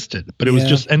Drop existed. But it was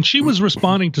just, and she was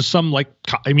responding to some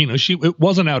it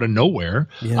wasn't out of nowhere.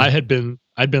 Yeah. I'd been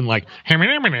like,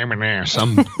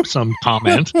 some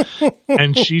comment,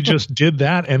 and she just did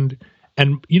that. And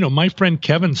my friend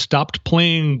Kevin stopped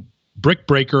playing Brick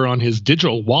Breaker on his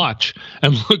digital watch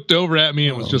and looked over at me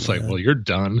and was just like, well, you're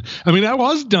done. I mean, I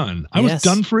was done. I was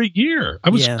done for a year. I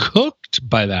was cooked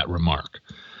by that remark.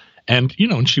 And,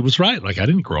 and she was right. Like, I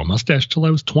didn't grow a mustache till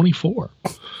I was 24.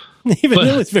 Even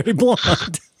though it's very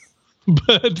blonde.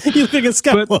 But you look like a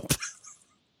scallop.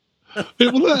 I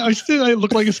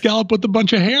look like a scallop with a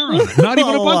bunch of hair on it. Not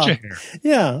even a bunch of hair.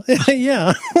 Yeah.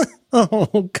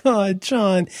 Oh, God,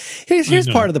 John. Here's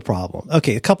part of the problem.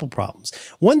 Okay, a couple problems.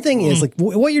 One thing is, like,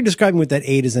 what you're describing with that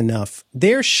 8 is enough.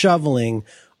 They're shoveling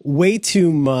way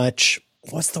too much,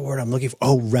 what's the word I'm looking for?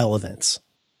 Oh, relevance.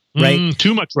 Right?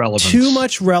 Too much relevance. Too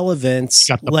much relevance.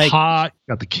 Got the pot,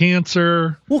 got the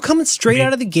cancer. Well, coming straight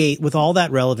out of the gate with all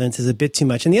that relevance is a bit too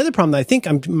much. And the other problem, I think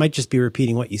I might just be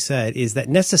repeating what you said, is that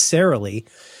necessarily,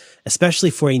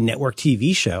 especially for a network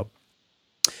TV show,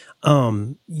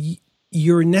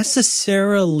 you're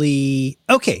necessarily,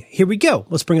 okay, here we go.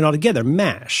 Let's bring it all together.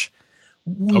 MASH.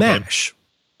 MASH.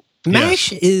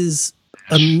 MASH is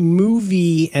a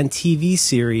movie and TV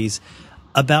series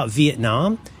about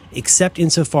Vietnam, except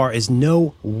insofar as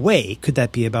no way could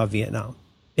that be about Vietnam.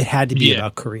 It had to be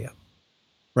about Korea,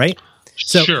 right?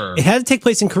 So it had to take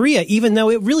place in Korea, even though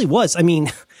it really was. I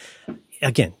mean,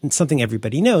 again, it's something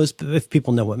everybody knows, but if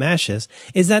people know what MASH is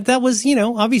that was,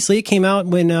 obviously it came out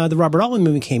when the Robert Altman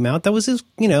movie came out. That was his,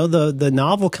 the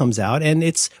novel comes out, and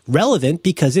it's relevant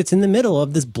because it's in the middle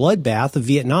of this bloodbath of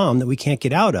Vietnam that we can't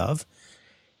get out of.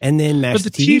 And then MASH,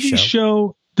 but the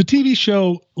TV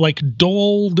show, like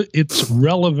doled its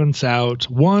relevance out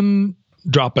one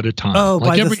drop at a time. Oh,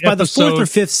 like by the fourth or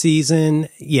fifth season,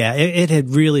 it had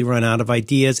really run out of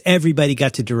ideas. Everybody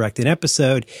got to direct an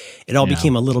episode. It all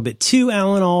became a little bit too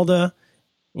Alan Alda.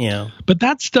 Yeah. But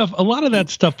that stuff, a lot of that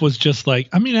stuff was just like,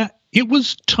 I mean, it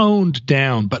was toned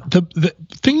down, but the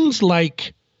things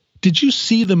like, did you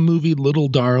see the movie Little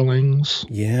Darlings?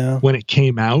 Yeah. When it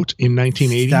came out in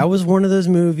 1980? That was one of those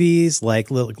movies like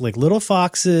Little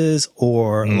Foxes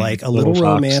or like A Little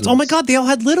Romance. Foxes. Oh my God, they all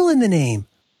had little in the name.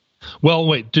 Well,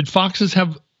 wait, did Foxes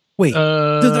have... Wait,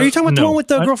 are you talking about the one with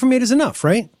the Girl from Eight is Enough,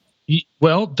 right?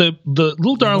 Well, the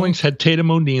Little Darlings had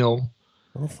Tatum O'Neal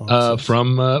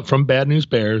from Bad News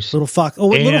Bears. Little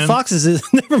Foxes is...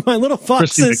 Never mind, Little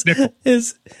Foxes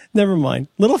is... Never mind.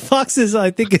 Little Foxes, I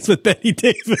think it's with Betty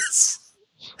Davis.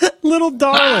 Little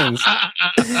Darlings.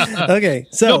 Okay,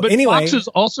 so but anyway... Foxes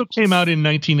also came out in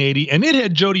 1980, and it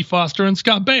had Jodie Foster and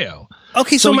Scott Baio.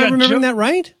 Okay, so am I remembering that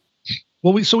right?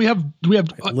 Well, we have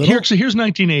here's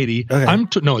 1980. Okay.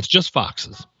 No, it's just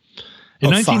Foxes.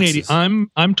 In 1980, Foxes.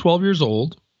 I'm 12 years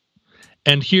old,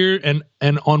 and in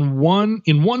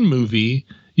one movie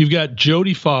you've got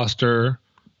Jodie Foster,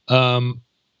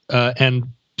 and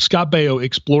Scott Baio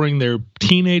exploring their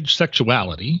teenage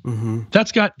sexuality. Mm-hmm.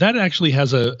 That actually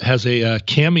has a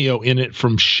cameo in it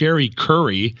from Sherry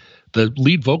Curry, the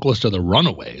lead vocalist of the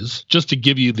Runaways, just to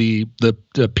give you the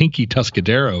Pinky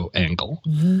Tuscadero angle.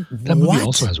 That movie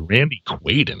also has Randy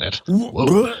Quaid in it.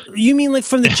 Whoa. You mean like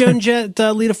from the Joan Jett,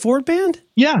 Lita Ford band?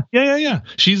 Yeah.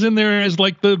 She's in there as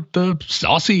like the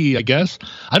saucy, I guess.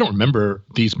 I don't remember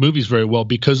these movies very well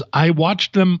because I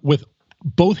watched them with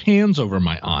both hands over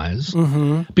my eyes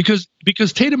because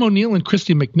Tatum O'Neal and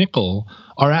Christy McNichol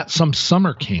are at some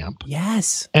summer camp.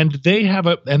 Yes. And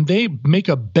they make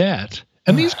a bet.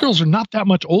 And these girls are not that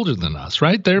much older than us,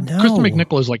 right? Kristen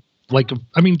McNichol is like,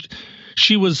 I mean,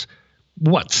 she was,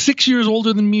 6 years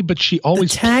older than me, but she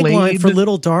always played. The tagline for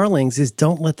Little Darlings is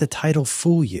 "Don't let the title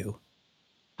fool you."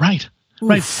 Right, Oof.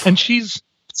 Right. And she's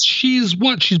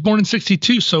what? She's born in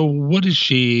 62. So what is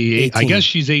she? 18. I guess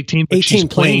she's 18. But 18 she's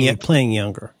playing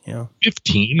younger. Yeah,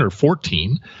 15 or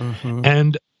 14. Mm-hmm.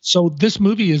 And so this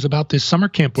movie is about this summer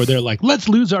camp where they're like, let's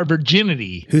lose our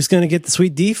virginity. Who's going to get the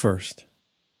sweet D first?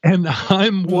 And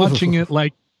I'm watching it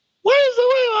like, where's the way?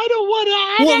 I don't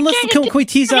want to. Can we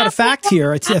tease out a fact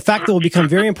here? It's a fact that will become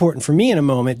very important for me in a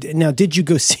moment. Now, did you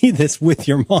go see this with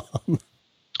your mom?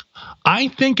 I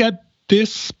think at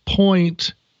this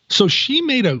point, so she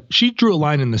drew a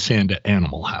line in the sand at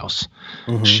Animal House.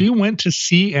 Mm-hmm. She went to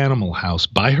see Animal House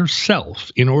by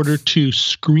herself in order to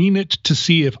screen it to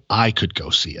see if I could go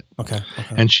see it. Okay.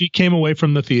 And she came away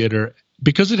from the theater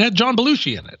because it had John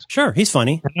Belushi in it. Sure, he's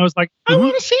funny. And I was like, I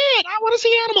want to see it. I want to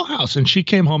see Animal House. And she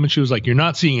came home and she was like, you're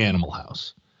not seeing Animal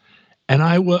House. And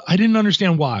I didn't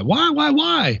understand why.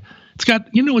 Why? It's got,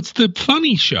 it's the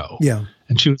funny show. Yeah.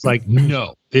 And she was like,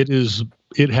 no, it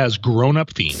has grown-up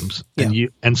themes. Yeah.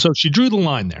 And so she drew the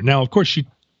line there. Now, of course,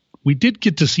 we did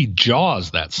get to see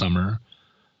Jaws that summer,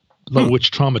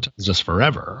 which traumatized us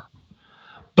forever.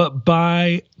 But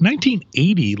by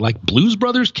 1980, like Blues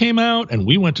Brothers came out, and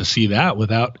we went to see that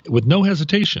with no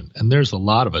hesitation. And there's a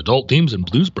lot of adult themes in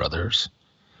Blues Brothers.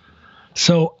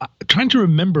 So trying to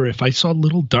remember if I saw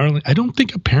Little Darling, I don't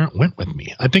think a parent went with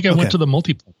me. I think I went to the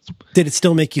multiplex. Did it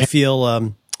still make you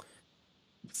feel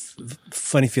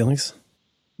funny feelings?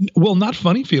 Well, not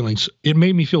funny feelings. It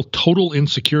made me feel total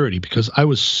insecurity because I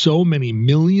was so many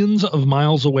millions of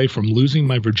miles away from losing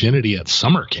my virginity at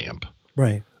summer camp.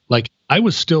 Right. Like I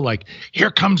was still like,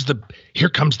 here comes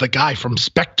the guy from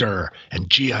Spectre, and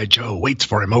G.I. Joe waits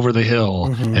for him over the hill,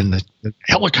 and the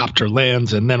helicopter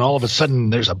lands, and then all of a sudden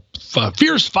there's a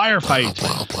fierce firefight.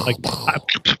 Like,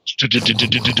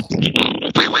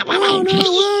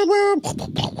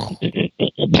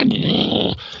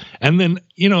 and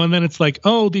then it's like,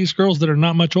 oh, these girls that are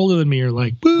not much older than me are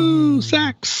like, boo,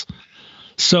 sex.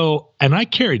 So, and I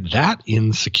carried that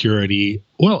insecurity,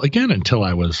 well, again, until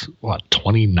I was,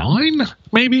 29,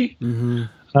 maybe?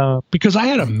 Mm-hmm. Because I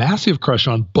had a massive crush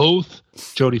on both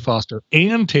Jodie Foster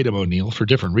and Tatum O'Neal for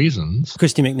different reasons.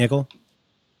 Christy McNichol?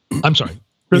 I'm sorry.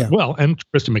 Yeah. Well, and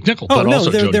Kristen McNichol. Oh but no,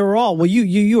 also they were all. Well,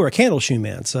 you were a candle shoe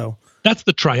man, so that's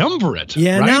the triumvirate.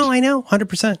 yeah. Right? No, I know,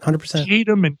 100%.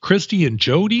 Tatum and Christy and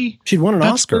Jody. She'd won an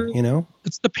Oscar.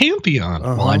 It's the pantheon.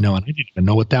 Well, I know, and I didn't even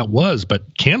know what that was,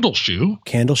 but Candle Shoe.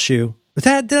 But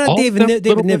that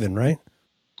David Niven, right?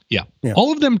 Yeah.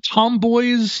 All of them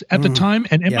tomboys at the time.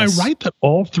 And am I right that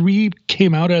all three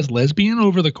came out as lesbian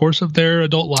over the course of their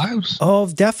adult lives? Oh,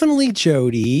 definitely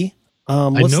Jody.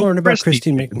 Let's learn about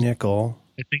Christy McNichol.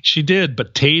 I think she did,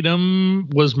 but Tatum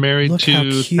was married Look to how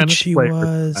cute she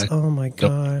was. Oh my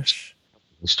gosh.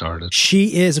 Started.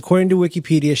 She is, according to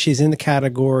Wikipedia, she's in the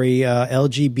category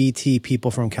LGBT people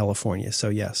from California. So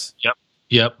yes.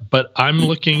 Yep. But I'm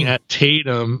looking at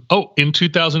Tatum. Oh, in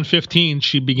 2015,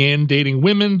 she began dating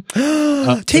women.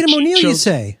 Tatum O'Neal, you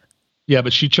say? Yeah,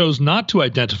 but she chose not to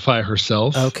identify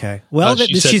herself. Okay. Well,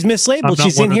 she's mislabeled.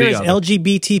 She's in here as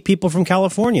LGBT people from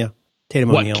California.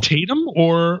 Tatum O'Neal. What, Tatum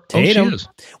or Tatum? Oh, she is.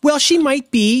 Well, she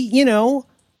might be,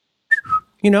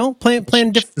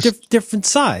 playing different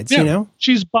sides. Yeah.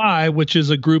 She's bi, which is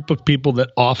a group of people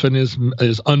that often is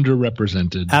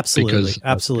underrepresented. Absolutely.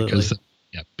 Because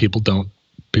people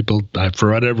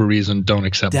for whatever reason don't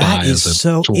accept bi as a That is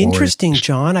so interesting,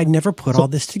 John. I'd never put all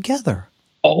this together.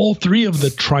 All three of the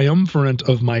triumvirate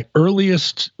of my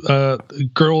earliest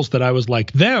girls that I was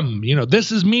like them,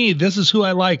 this is me, this is who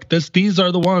I like, these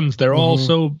are the ones. They're all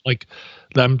so like,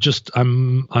 I'm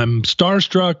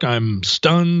starstruck, I'm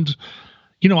stunned.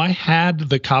 I had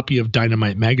the copy of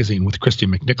Dynamite magazine with Christy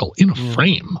McNichol in a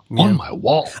frame on my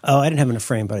wall. Oh, I didn't have it in a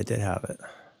frame, but I did have it.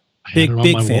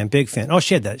 Big fan. Oh,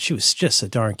 she had that. She was just so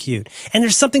darn cute. And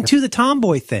there's something to the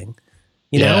tomboy thing.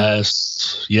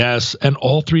 Yes. And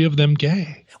all three of them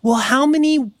gay. Well, how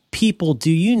many people do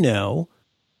you know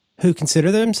who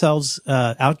consider themselves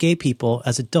out gay people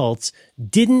as adults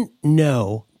didn't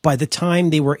know by the time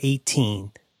they were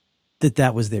 18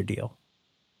 that was their deal?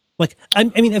 Like, I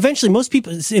mean, eventually most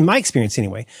people, in my experience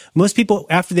anyway, most people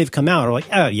after they've come out are like,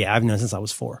 oh yeah, I've known since I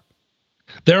was 4.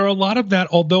 There are a lot of that,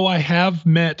 although I have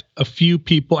met a few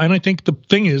people. And I think the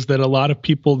thing is that a lot of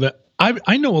people that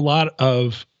I know a lot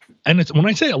of, and when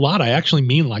I say a lot, I actually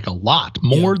mean like a lot,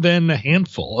 more than a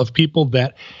handful of people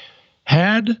that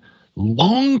had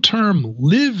long-term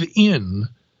live-in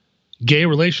gay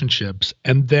relationships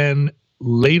and then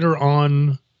later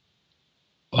on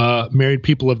married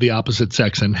people of the opposite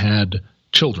sex and had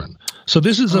children. So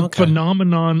this is a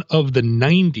phenomenon of the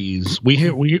 90s.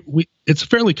 It's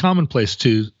fairly commonplace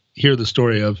to hear the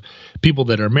story of people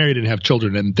that are married and have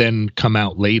children and then come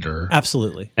out later.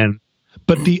 Absolutely.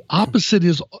 But the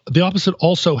opposite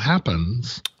also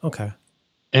happens. Okay.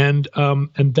 And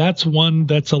that's one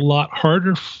that's a lot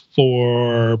harder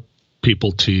for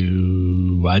people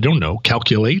to, I don't know,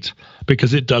 calculate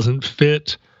because it doesn't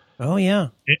fit. Oh yeah.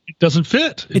 It doesn't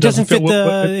fit. It doesn't fit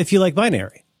if you like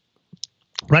binary.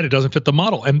 Right. It doesn't fit the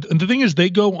model. And the thing is, they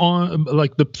go on,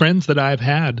 like the friends that I've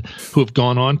had who have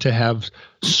gone on to have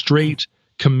straight,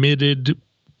 committed,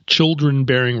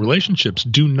 children-bearing relationships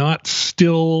do not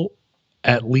still,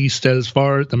 at least as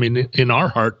far, in our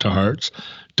heart-to-hearts,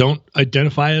 don't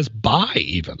identify as bi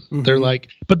even. They're like,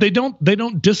 but they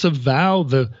don't disavow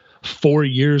the 4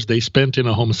 years they spent in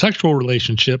a homosexual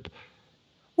relationship.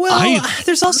 Well,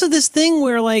 there's also this thing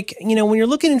where, like, when you're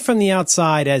looking in from the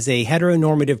outside as a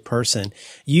heteronormative person,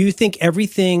 you think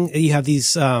everything, you have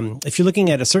these, if you're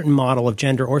looking at a certain model of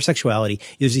gender or sexuality,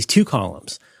 there's these 2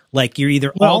 columns. Like, you're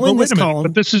either all in this column.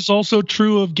 But this is also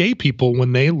true of gay people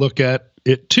when they look at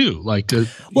it too. Like, you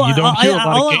don't hear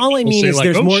about gay all I mean is like,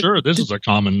 there's more. Sure, this is a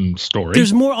common story.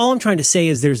 There's more. All I'm trying to say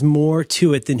is there's more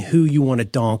to it than who you want to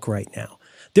donk right now.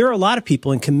 There are a lot of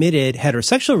people in committed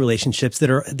heterosexual relationships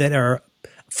that are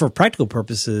for practical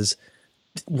purposes,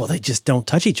 well, they just don't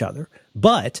touch each other.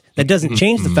 But that doesn't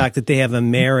change the fact that they have a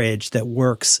marriage that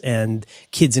works and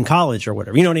kids in college or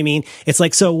whatever. You know what I mean? It's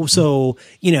like, so,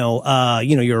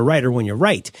 you're a writer when you're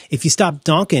right. If you stop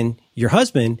donking your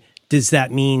husband, does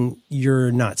that mean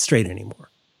you're not straight anymore?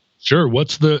 Sure.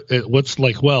 What's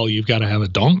like, well, you've got to have a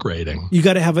donk rating. You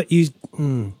got to have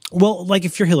well, like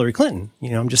if you're Hillary Clinton,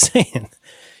 I'm just saying.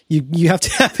 You have to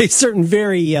have a certain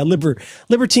very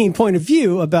libertine point of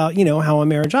view about, how a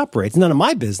marriage operates. None of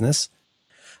my business.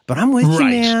 But I'm with you,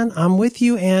 man. I'm with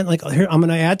you. And like, here, I'm going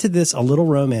to add to this a little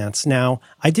romance. Now,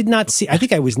 I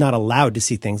think I was not allowed to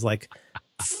see things like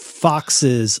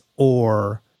Foxes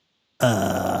or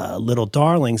Little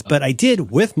Darlings, but I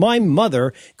did with my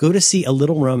mother go to see A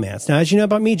Little Romance. Now, as you know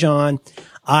about me, John,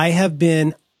 I have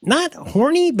been not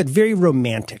horny, but very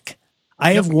romantic.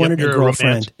 I have wanted a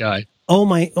girlfriend. Guy.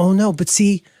 Oh no! But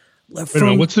see,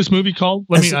 what's this movie called?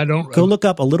 Go look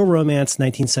up A Little Romance,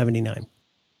 1979.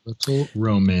 Little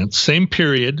Romance, same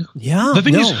period. Yeah. The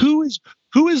thing is,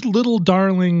 who is Little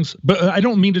Darling's? But I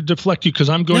don't mean to deflect you because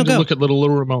I'm going to look at Little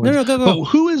Romance. No, go. But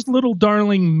who is Little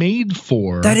Darling made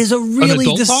for? That is a really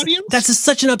an adult audience? That's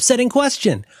such an upsetting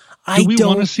question. Do we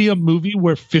want to see a movie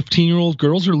where 15-year-old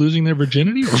girls are losing their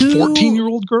virginity, or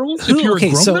 14-year-old girls? If you're a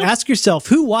grown so up? ask yourself,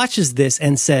 who watches this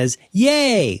and says,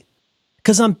 "Yay"?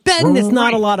 Because I'm betting it's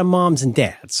not a lot of moms and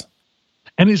dads.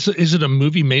 And is it a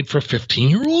movie made for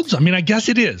 15-year-olds? I mean, I guess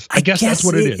it is. I guess that's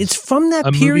what it is. It's from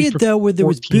that period, though, where there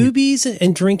was boobies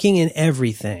and drinking and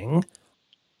everything,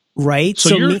 right?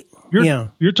 So you're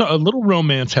a Little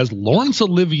Romance has Laurence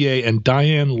Olivier and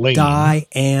Diane Lane.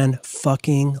 Diane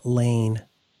fucking Lane.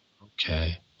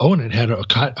 Okay. Oh, and it had an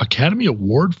Academy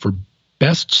Award for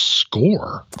Best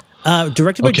Score.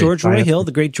 Directed by George Roy Hill,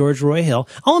 the great George Roy Hill.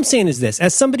 All I'm saying is this: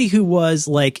 as somebody who was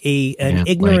like an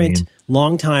ignorant,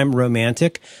 longtime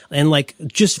romantic, and like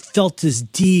just felt this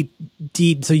deep.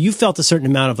 So you felt a certain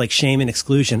amount of like shame and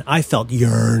exclusion. I felt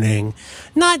yearning,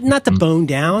 not to bone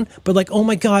down, but like, oh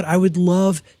my God, I would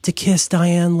love to kiss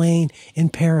Diane Lane in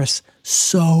Paris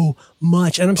so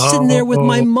much. And I'm sitting there with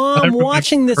my mom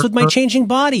watching this with my changing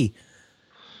body.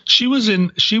 She was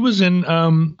in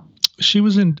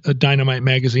a Dynamite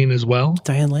magazine as well.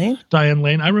 Diane Lane? Diane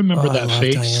Lane. I remember that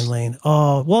face. Diane Lane.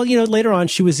 Oh, well, later on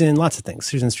she was in lots of things.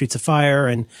 She was in Streets of Fire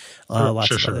and lots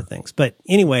of other things. But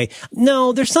anyway,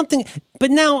 no, there's something.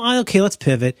 But now, okay, let's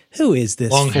pivot. Who is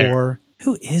this for? Hair.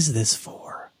 Who is this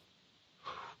for?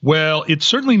 Well, it's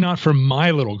certainly not for my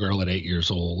little girl at 8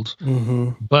 years old.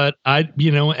 Mm-hmm. But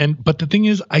but the thing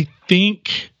is, I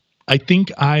think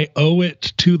I owe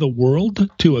it to the world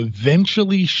to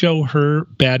eventually show her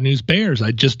Bad News Bears.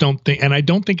 I just don't think, and I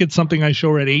don't think it's something I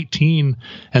show her at 18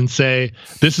 and say,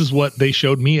 this is what they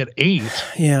showed me at 8.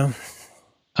 Yeah.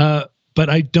 But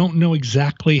I don't know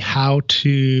exactly I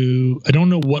don't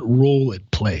know what role it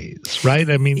plays, right?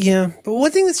 I mean, yeah, but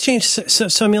one thing that's changed,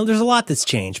 so I mean, there's a lot that's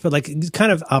changed, but like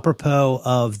kind of apropos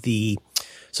of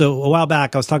so a while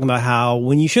back, I was talking about how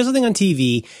when you show something on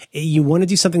TV, you want to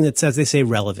do something that's, as they say,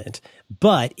 relevant,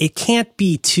 but it can't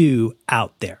be too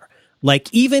out there.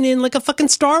 Like even in like a fucking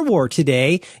Star Wars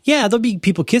today, yeah, there'll be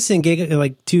people kissing,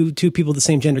 like two people of the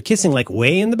same gender kissing, like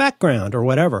way in the background or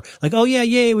whatever. Like, oh yeah,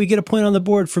 yay, we get a point on the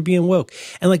board for being woke.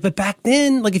 And like, but back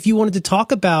then, like if you wanted to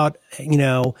talk about,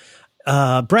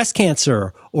 breast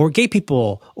cancer or gay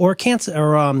people or cancer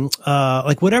or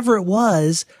like whatever it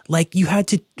was, like you had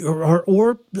to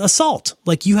or assault,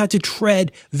 like you had to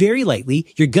tread very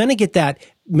lightly. You're gonna get that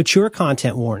mature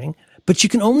content warning, but you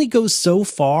can only go so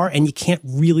far and you can't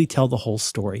really tell the whole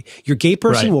story. Your gay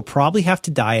person will probably have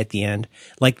to die at the end.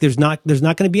 Like there's not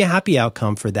going to be a happy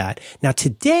outcome for that. Now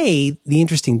today, the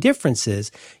interesting difference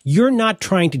is you're not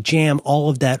trying to jam all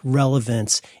of that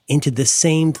relevance into the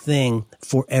same thing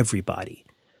for everybody.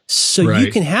 So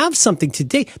you can have something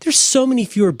today. There's so many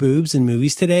fewer boobs in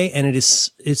movies today, and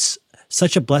it's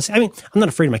such a blessing. I mean, I'm not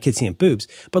afraid of my kids seeing boobs,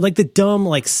 but like the dumb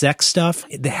like sex stuff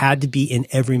that had to be in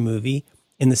every movie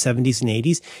in the 70s and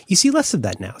 80s, you see less of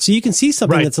that now. So you can see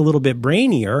something that's a little bit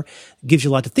brainier, gives you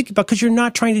a lot to think about because you're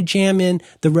not trying to jam in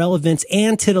the relevance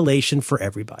and titillation for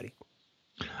everybody.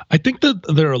 I think that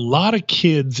there are a lot of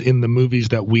kids in the movies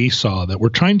that we saw that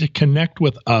were trying to connect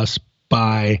with us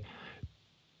by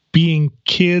being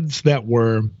kids that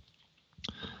were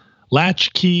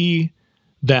latchkey,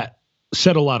 that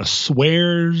said a lot of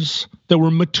swears, that were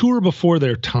mature before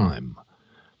their time.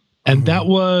 And that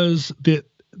was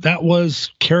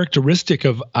characteristic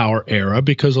of our era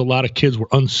because a lot of kids were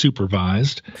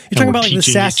unsupervised. You're talking about like the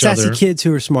sassy kids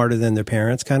who are smarter than their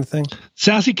parents kind of thing?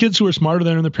 Sassy kids who are smarter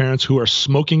than their parents, who are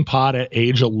smoking pot at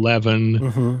age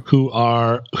 11, who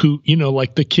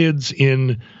like the kids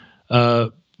in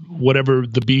whatever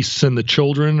The Beasts and the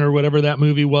Children or whatever that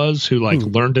movie was, who like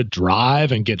learn to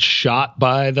drive and get shot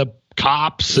by the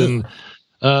cops. And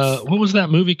what was that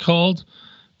movie called?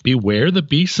 Beware the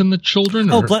Beasts and the Children?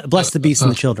 Bless the Beasts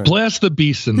and the Children. Bless the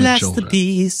Beasts and the Children. Bless the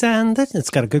Beasts and the... It's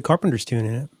got a good Carpenter's tune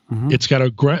in it. It's got a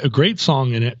great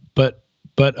song in it, but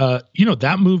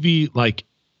that movie, like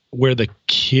where the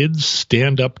kids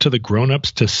stand up to the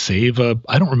grown-ups to save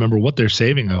I don't remember what they're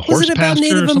saving, a horse pasture or something? Was it about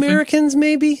Native Americans,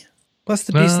 maybe? Bless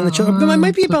the Beasts and the Children. It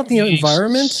might be about the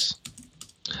environment.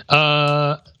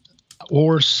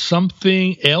 Or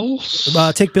something else.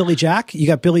 Take Billy Jack. You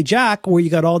got Billy Jack, where you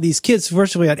got all these kids.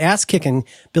 First of all, you got ass kicking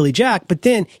Billy Jack, but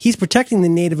then he's protecting the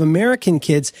Native American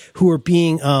kids who are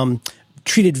being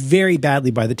treated very badly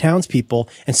by the townspeople,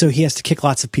 and so he has to kick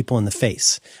lots of people in the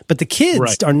face. But the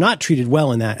kids are not treated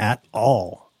well in that at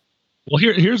all. Well,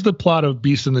 here's the plot of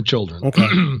Beasts and the Children. Okay.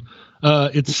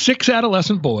 It's 6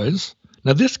 adolescent boys.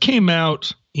 Now, this came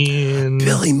out in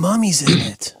Billy Mummy's in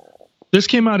it. This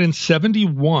came out in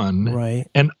 71. Right.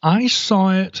 And I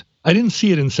saw it. I didn't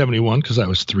see it in 71 because I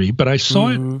was 3, but I saw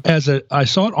it I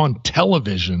saw it on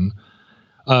television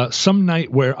some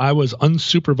night where I was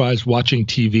unsupervised watching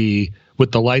TV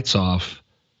with the lights off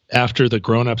after the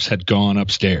grown-ups had gone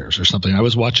upstairs or something. I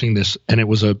was watching this, and it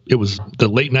was the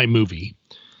late night movie.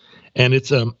 And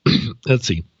it's let's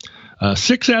see.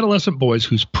 6 adolescent boys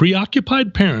whose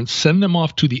preoccupied parents send them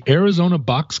off to the Arizona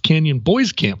Box Canyon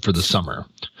Boys Camp for the summer.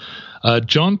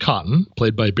 John Cotton,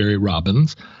 played by Barry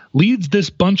Robbins, leads this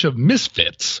bunch of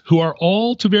misfits who are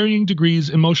all to varying degrees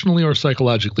emotionally or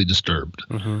psychologically disturbed.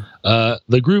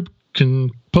 The group,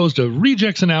 composed of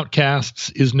rejects and outcasts,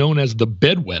 is known as the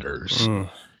Bedwetters.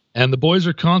 And the boys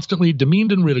are constantly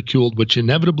demeaned and ridiculed, which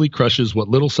inevitably crushes what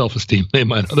little self-esteem they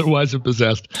might otherwise have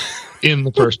possessed in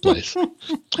the first place.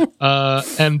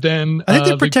 And then I think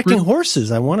they're protecting horses,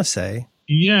 I want to say.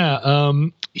 Yeah.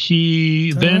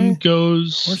 He then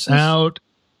goes horses? Out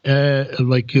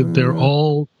they're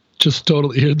all just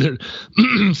totally here.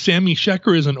 Sammy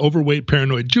Shecker is an overweight,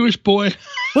 paranoid Jewish boy.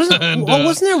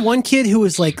 Wasn't there one kid who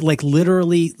was like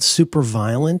literally super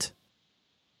violent?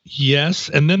 Yes,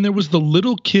 and then there was the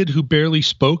little kid who barely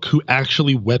spoke who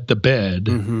actually wet the bed,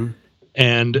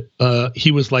 and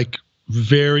he was like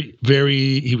very,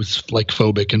 very. He was like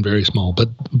phobic and very small. But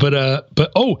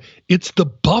it's the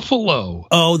buffalo.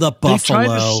 Oh, the buffalo! They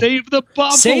tried to save the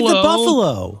buffalo. Save the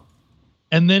buffalo.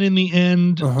 And then in the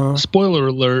end, spoiler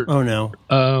alert. Oh no!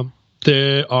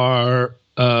 There are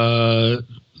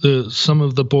some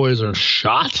of the boys are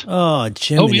shot. Oh,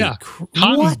 Jiminy. Oh yeah,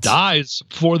 Cotton dies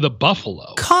for the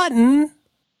buffalo. Cotton,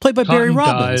 played by Barry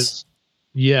Robbins. Dies.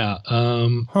 Yeah,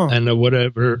 and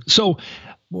whatever. So,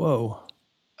 whoa.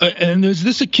 And is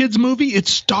this a kids movie? It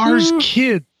stars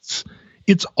kids.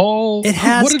 It's all it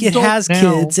has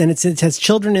kids, and it has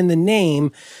children in the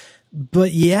name.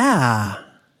 But yeah,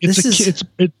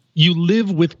 you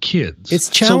live with kids. It's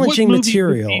challenging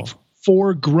material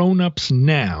for grown-ups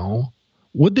now.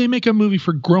 Would they make a movie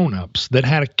for grown-ups that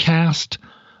had a cast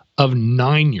of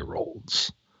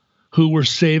 9-year-olds who were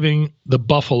saving the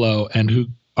buffalo and who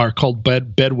are called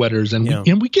bedwetters,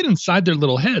 and we get inside their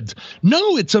little heads?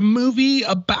 No, it's a movie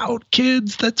about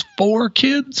kids that's for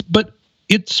kids, but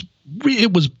it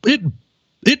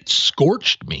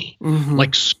scorched me,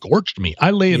 like scorched me.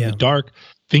 I lay in the dark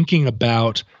thinking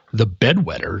about the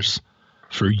bedwetters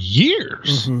for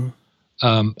years.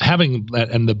 Having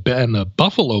that and the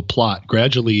buffalo plot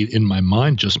gradually in my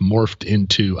mind just morphed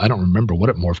into, I don't remember what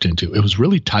it morphed into. It was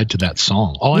really tied to that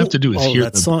song. All I have to do is hear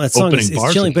that song. That song is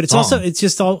chilling, but it's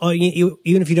just all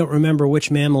even if you don't remember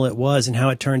which mammal it was and how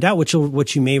it turned out.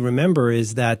 What you may remember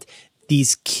is that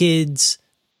these kids,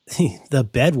 the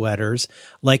bedwetters,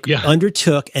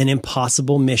 undertook an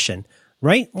impossible mission.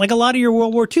 Right, like a lot of your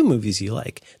World War II movies you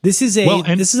like. This is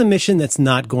a mission that's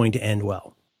not going to end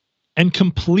well. And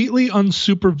completely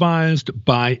unsupervised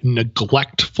by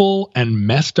neglectful and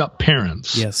messed up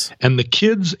parents. Yes. And the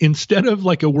kids, instead of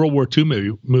like a World War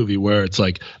II movie where it's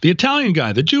like the Italian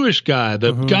guy, the Jewish guy,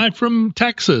 the guy from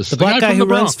Texas, the black guy who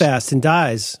runs fast and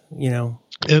dies,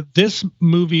 this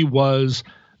movie was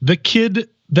the kid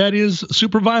that is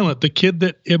super violent, the kid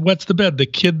that wets the bed, the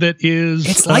kid that is...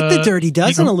 It's like the Dirty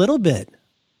Dozen a little bit.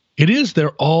 It is. They're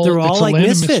all like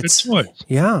misfits.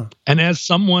 Yeah. And as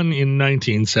someone in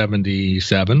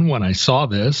 1977, when I saw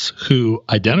this, who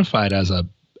identified as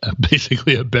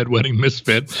basically a bedwetting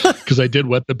misfit, because I did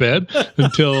wet the bed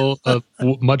until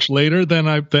much later than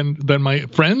my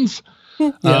friends.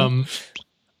 Yeah.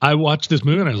 I watched this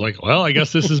movie and I was like, well, I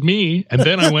guess this is me. And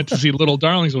then I went to see Little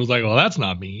Darlings and was like, well, that's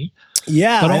not me.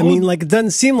 Yeah, but it doesn't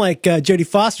seem like Jodie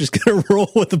Foster's going to roll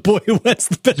with the boy who wets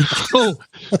the bed.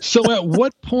 So at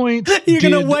what point you're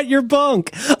going to wet your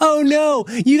bunk? Oh no,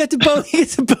 you get to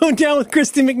bone down with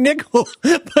Christy McNichol,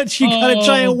 but you got a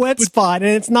giant wet spot,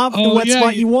 and it's not the wet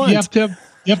spot you want. You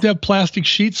have to have plastic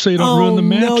sheets so you don't ruin the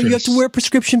mattress. No, you have to wear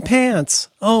prescription pants.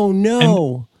 Oh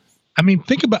no. I mean,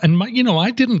 think about, and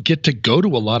I didn't get to go to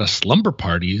a lot of slumber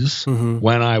parties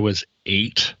when I was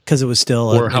 8 because it was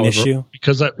still an issue.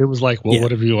 Because it was like, well,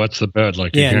 what if you watch the bed?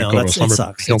 Like, you can't go to a slumber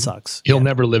party. It sucks. He'll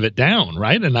never live it down,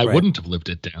 right? And I wouldn't have lived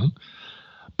it down.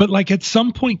 But like at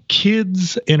some point,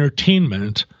 kids'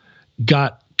 entertainment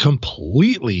got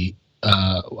completely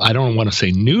I don't want to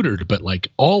say neutered, but like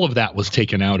all of that was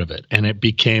taken out of it, and it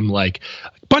became like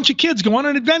a bunch of kids go on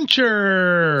an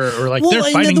adventure, or like they're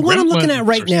fighting. The one I'm looking gremlins at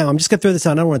right now, I'm just gonna throw this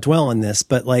out. I don't want to dwell on this,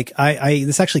 but like I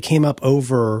this actually came up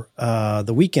over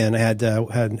the weekend. I had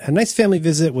a nice family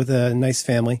visit with a nice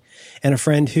family and a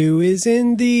friend who is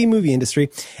in the movie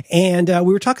industry, and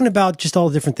we were talking about just all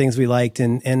the different things we liked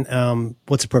and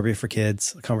what's appropriate for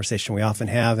kids. A conversation we often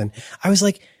have, and I was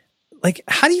like,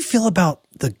 how do you feel about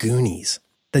The Goonies,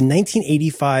 the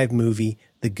 1985 movie,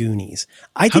 The Goonies?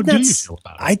 How do you feel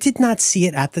about it? I did not see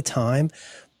it at the time,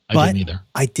 but I didn't either.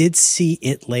 I did see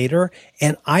it later,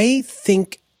 and I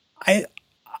think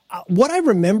what I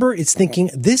remember is thinking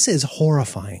this is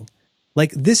horrifying.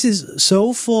 Like, this is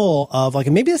so full of, like,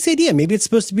 maybe that's the idea. Maybe it's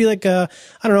supposed to be like a,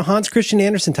 I don't know, Hans Christian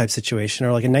Andersen type situation,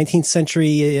 or like a 19th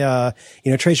century,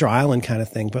 Treasure Island kind of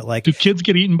thing. But like, do kids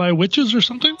get eaten by witches or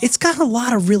something? it's got a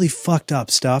lot of really fucked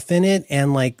up stuff in it.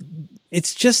 And like,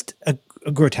 it's just a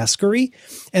grotesquerie.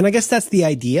 And I guess that's the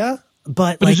idea.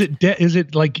 But like, is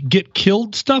it like get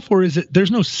killed stuff, or is it, there's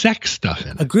no sex stuff in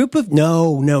it? a group of,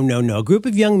 no. A group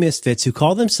of young misfits who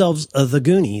call themselves the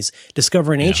Goonies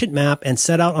discover an ancient map and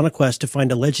set out on a quest to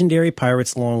find a legendary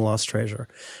pirate's long lost treasure.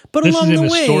 But This along is in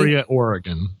the way, Astoria,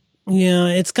 Oregon. yeah,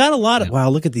 it's got a lot of, wow,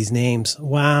 look at these names.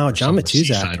 Wow. John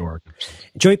Seaside, Matuzak. Oregon.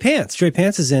 Joey Pants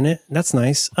is in it. That's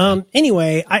nice.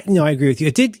 Anyway, I agree with you.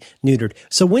 It did neutered.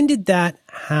 So when did that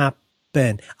happen?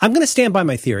 I'm going to stand by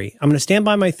my theory. I'm going to stand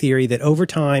by my theory that over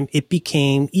time it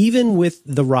became, even with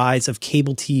the rise of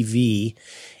cable TV,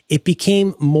 it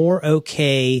became more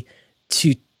okay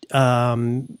to,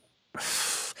 I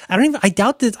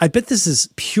doubt that, I bet this is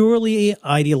purely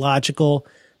ideological,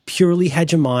 purely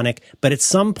hegemonic, but at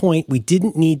some point we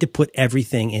didn't need to put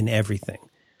everything in everything.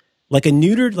 Like a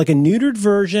neutered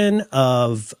version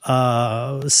of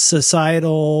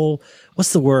societal,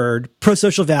 what's the word?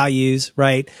 Pro-social values,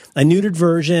 right? A neutered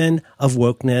version of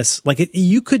wokeness. Like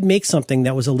you could make something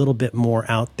that was a little bit more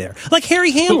out there. Like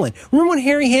Harry Hamlin. Remember when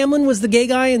Harry Hamlin was the gay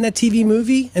guy in that TV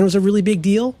movie and it was a really big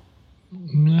deal?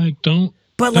 I don't.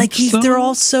 But like they're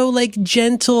also like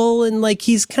gentle and like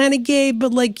he's kind of gay,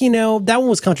 but like, that one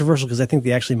was controversial because I think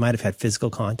they actually might have had physical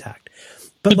contact.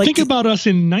 But like, think about us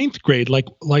in ninth grade,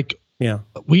 yeah.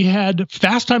 We had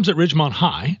Fast Times at Ridgemont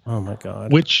High. Oh my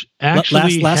God. Which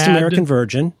actually Last American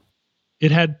Virgin.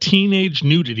 It had teenage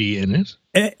nudity in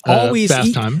it. Always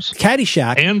Fast Times,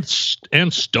 Caddyshack, and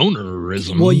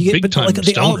stonerism. Well, you get, big time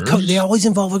stoners. They always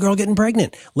involve a girl getting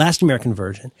pregnant. Last American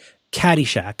Virgin,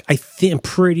 Caddyshack. I'm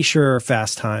pretty sure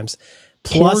Fast Times.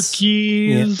 Plus,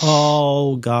 Porky's.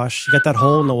 Oh gosh, you got that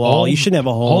hole in the wall. You shouldn't have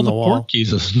a hole in the wall.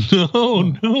 Porky's.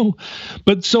 No.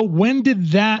 But so when did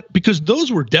that? Because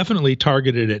those were definitely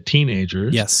targeted at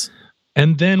teenagers. Yes.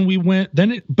 And then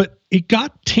but it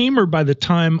got tamer by the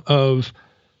time of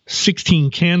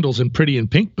 16 Candles and Pretty in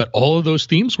Pink, but all of those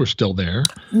themes were still there.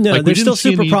 No, they're still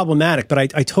super problematic, but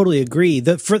I totally agree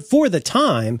that for the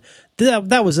time,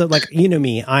 that was like,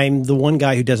 me, I'm the one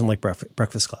guy who doesn't like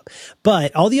Breakfast Club,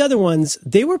 but all the other ones,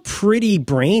 they were pretty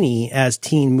brainy as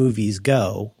teen movies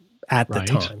go at the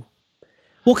time.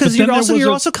 Well, because you're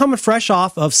also coming fresh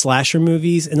off of slasher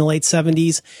movies in the late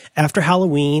 70s. After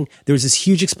Halloween, there was this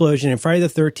huge explosion in Friday the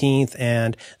 13th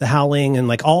and The Howling and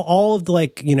like all of the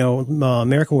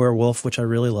American Werewolf, which I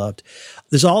really loved.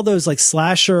 There's all those like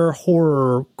slasher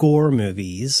horror gore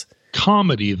movies.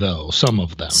 Comedy though, some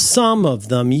of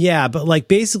them, yeah, but like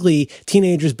basically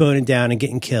teenagers boning down and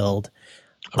getting killed.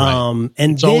 Right.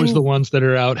 And it's always the ones that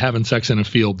are out having sex in a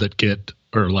field that get,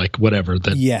 or like whatever,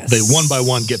 that they one by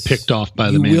one get picked off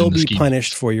by the man in the ski. You will be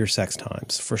punished for your sex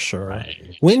times, for sure.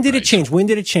 Right. When did it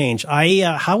change?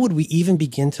 How would we even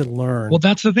begin to learn? Well,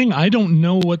 that's the thing. I don't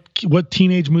know what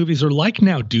teenage movies are like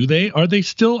now. Do they? Are they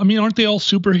still, aren't they all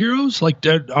superheroes? Like,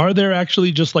 are there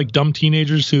actually just like dumb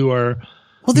teenagers who are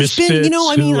there's been,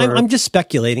 I'm just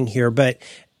speculating here, but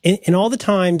in all the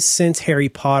time since Harry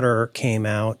Potter came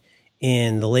out,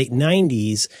 in the late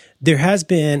 90s, there has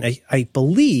been, I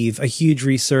believe, a huge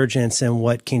resurgence in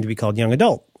what came to be called young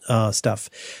adult stuff.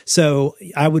 So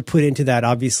I would put into that,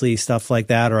 obviously, stuff like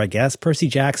that, or I guess Percy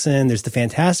Jackson, there's the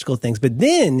fantastical things. But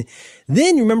then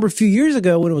you remember a few years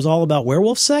ago when it was all about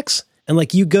werewolf sex? And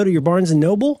like you go to your Barnes &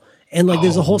 Noble, and like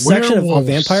there's a whole section of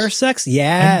vampire sex.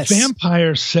 Yes. And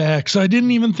vampire sex. I didn't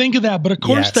even think of that, but of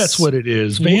course that's what it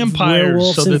is. Vampires.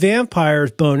 Werewolves and vampires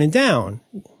boning down.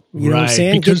 You know what I'm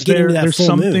saying? Because there's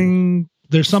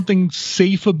something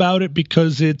safe about it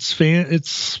because it's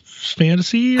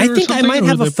fantasy. I think I might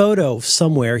have a photo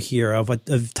somewhere here of a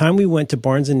time we went to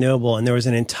Barnes and Noble and there was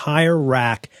an entire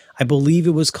rack. I believe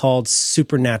it was called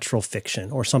Supernatural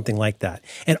Fiction or something like that.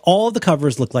 And all of the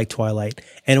covers looked like Twilight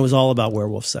and it was all about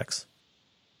werewolf sex.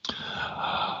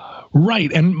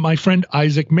 Right. And my friend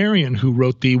Isaac Marion, who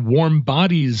wrote the Warm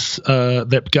Bodies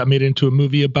that got made into a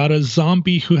movie about a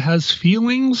zombie who has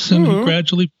feelings and who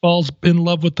gradually falls in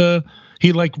love with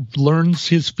he like learns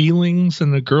his feelings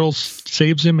and the girl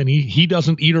saves him and he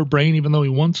doesn't eat her brain even though he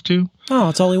wants to. Oh,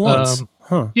 that's all he wants.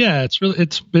 Yeah,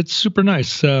 it's super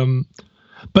nice.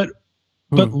 But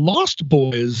Lost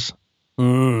Boys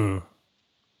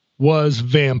was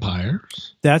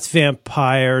vampires. That's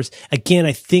vampires. Again,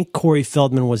 I think Corey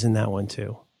Feldman was in that one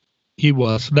too. He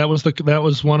was. That was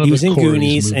one of the He was in Corey's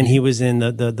Goonies movie. and he was in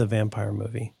the vampire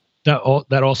movie.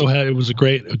 That also had it was a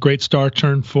great star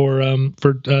turn for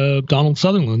Donald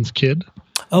Sutherland's kid.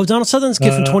 Oh, Donald Sutherland's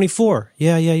kid from 24.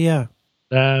 Yeah.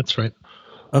 That's right.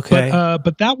 Okay.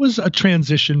 But that was a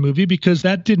transition movie because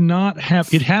that did not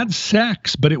have it had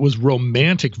sex, but it was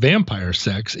romantic vampire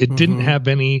sex. It didn't have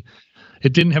any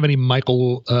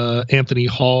Michael Anthony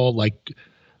Hall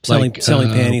selling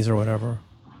panties or whatever.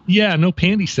 Yeah, no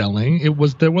panty selling.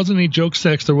 There wasn't any joke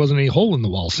sex. There wasn't any hole in the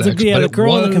wall sex. The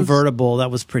girl in the convertible, that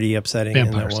was pretty upsetting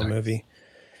in that one movie.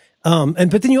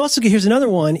 But then you also here's another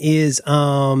one is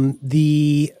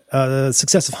the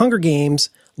success of Hunger Games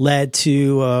led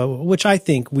to which I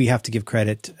think we have to give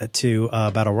credit to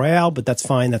Battle Royale, but that's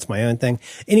fine. That's my own thing.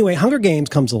 Anyway, Hunger Games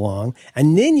comes along,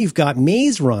 and then you've got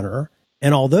Maze Runner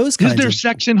and all those kinds. Is there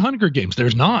sex in Hunger Games?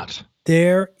 There's not.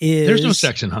 There's no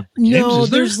sex in Hunger Games. No,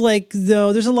 there's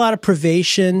there's a lot of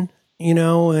privation,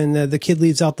 and the kid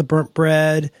leaves out the burnt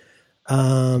bread.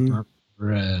 Burnt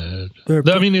bread.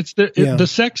 I mean, the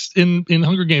sex in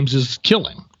Hunger Games is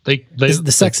killing.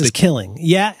 The sex is killing.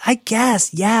 Yeah, I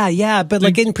guess. Yeah. But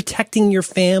like in protecting your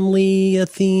family, a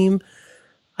theme.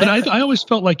 But I always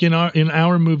felt like in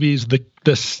our movies,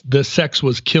 the sex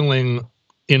was killing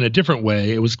in a different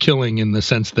way. It was killing in the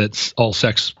sense that all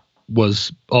sex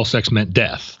meant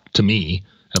death to me,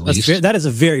 at least. That is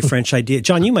a very French idea.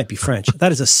 John, you might be French.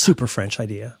 That is a super French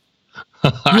idea.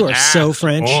 You are so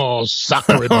French. Oh,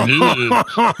 sacre bleu.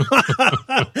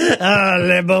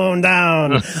 Le bon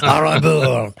down.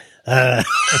 Arabur.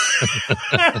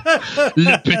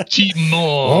 Le petit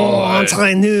mort. Oh,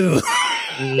 entre nous.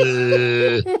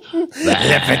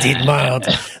 La petite merde.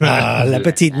 La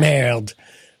petite merde.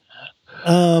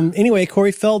 Anyway,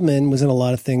 Corey Feldman was in a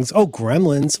lot of things. Oh,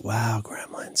 Gremlins. Wow,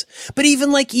 Gremlins. But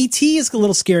even like E.T. is a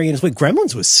little scary in his way.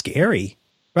 Gremlins was scary.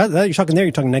 Right? You're talking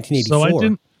 1984.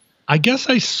 So I guess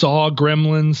I saw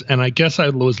Gremlins, and I guess I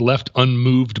was left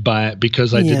unmoved by it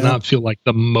because I did not feel like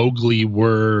the Mowgli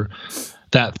were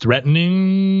that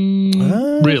threatening.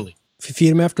 Really, if you feed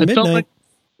him after midnight.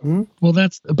 Well,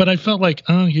 but I felt like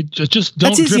you just don't.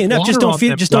 That's easy enough. Just don't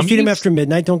feed him after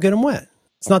midnight. Don't get him wet.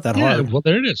 It's not that hard. Well,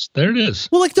 there it is.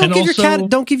 Well, like don't give your cat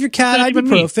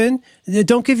ibuprofen.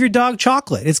 Don't give your dog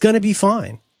chocolate. It's going to be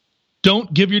fine.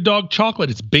 Don't give your dog chocolate.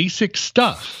 It's basic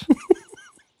stuff.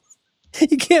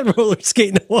 You can't roller skate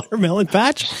in a watermelon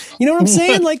patch. You know what I'm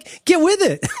saying? Like, get with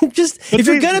it. If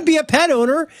you're going to be a pet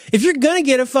owner, if you're going to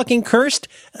get a fucking cursed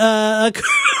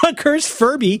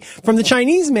Furby from the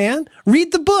Chinese man,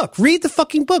 read the book. Read the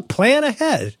fucking book. Plan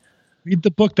ahead. Read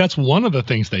the book. That's one of the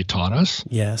things they taught us.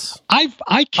 Yes. I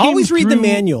always read the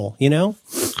manual,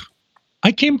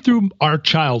 I came through our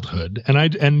childhood,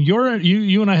 and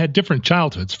you and I had different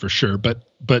childhoods for sure,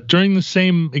 but during the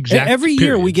same exact every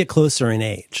period, year we get closer in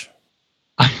age.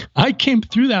 I came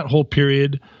through that whole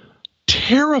period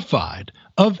terrified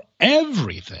of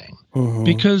everything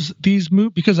because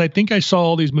I think I saw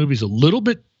all these movies a little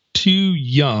bit too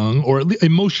young, or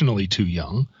emotionally too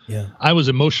young. Yeah. I was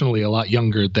emotionally a lot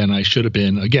younger than I should have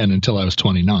been, again, until I was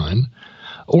 29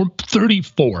 or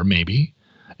 34 maybe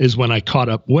is when I caught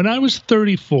up. When I was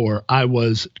 34, I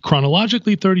was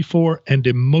chronologically 34 and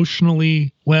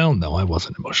emotionally, well, no, I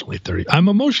wasn't emotionally 30. I'm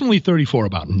emotionally 34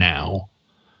 about now,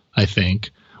 I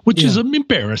think, which is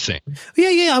embarrassing.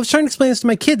 Yeah. I was trying to explain this to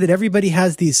my kid that everybody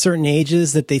has these certain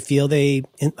ages that they feel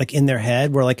in their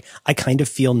head where like, I kind of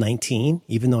feel 19,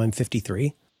 even though I'm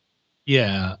 53.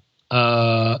 Yeah.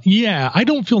 I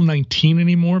don't feel 19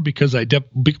 anymore because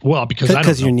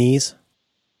because your knees.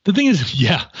 The thing is,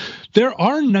 there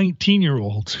are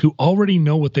 19-year-olds who already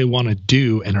know what they want to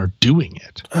do and are doing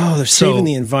it. Oh, they're saving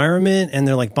the environment and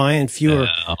they're like buying fewer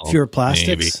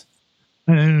plastics.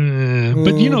 But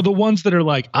the ones that are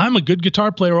like, I'm a good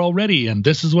guitar player already, and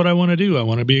this is what I want to do. I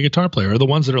want to be a guitar player. Or the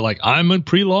ones that are like, I'm in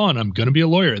pre-law and I'm going to be a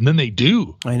lawyer, and then they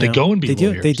do. They go and be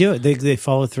lawyers. They do it. They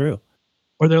follow through.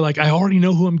 Or they're like, I already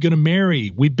know who I'm going to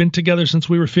marry. We've been together since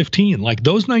we were 15. Like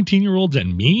those 19-year-olds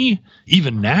and me,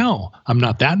 even now, I'm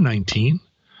not that 19.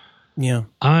 Yeah.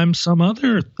 I'm some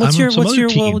other. Well,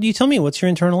 you tell me, what's your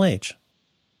internal age?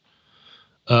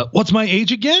 What's my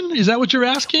age again? Is that what you're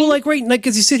asking? Well, like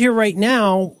as you sit here right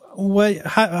now,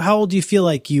 how old do you feel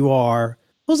like you are?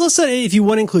 Well, let's say if you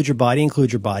want to include your body.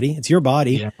 It's your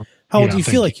body. Yeah. How old do you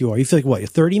feel like you are? You feel like what? You're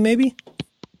 30 maybe?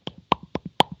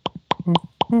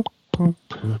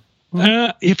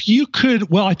 If you could,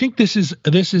 well, I think this is.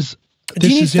 Do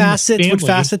you need facets? Would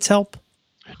facets help?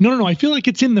 No. I feel like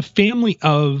it's in the family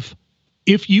of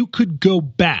if you could go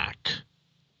back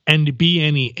and be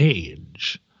any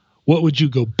age, what would you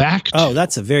go back to? Oh,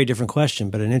 that's a very different question,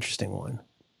 but an interesting one.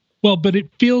 Well, but it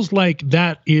feels like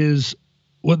that is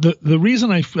what the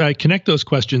reason I connect those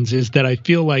questions is that I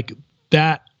feel like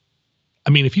that. I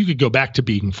mean, if you could go back to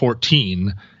being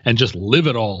 14 and just live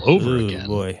it all over again.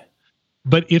 Boy.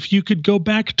 But if you could go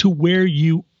back to where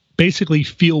you basically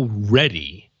feel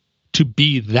ready to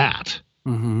be that,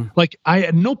 like I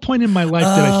at no point in my life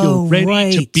did I feel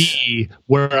ready to be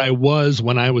where I was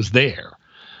when I was there.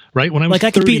 Right. When I was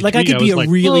I could be a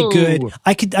really good,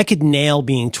 I could nail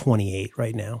being 28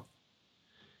 right now.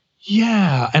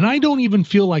 Yeah. And I don't even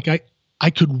feel like I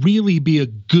could really be a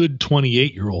good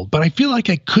 28-year-old, but I feel like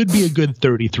I could be a good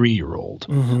 33-year-old.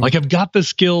 Like I've got the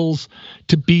skills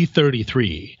to be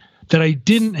 33 that I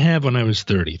didn't have when I was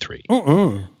 33.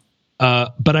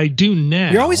 But I do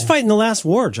now. You're always fighting the last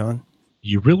war, John.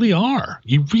 You really are.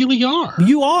 You really are.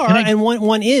 You are, and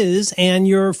one is, and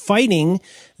you're fighting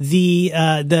with the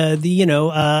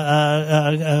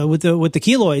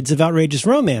keloids of outrageous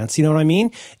romance. You know what I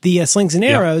mean? The slings and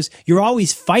arrows. Yep. You're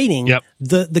always fighting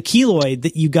the keloid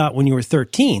that you got when you were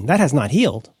 13. That has not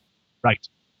healed. Right.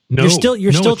 No,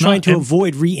 you're still trying to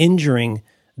avoid re-injuring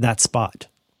that spot.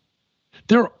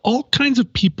 There are all kinds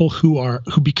of people who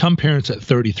become parents at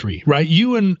 33. Right.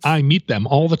 You and I meet them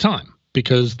all the time,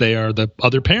 because they are the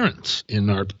other parents in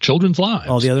our children's lives.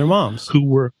 All the other moms who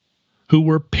were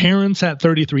parents at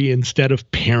 33 instead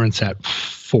of parents at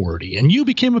 40. And you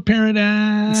became a parent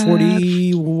at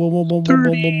 40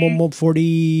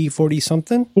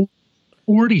 something.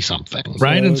 40 something,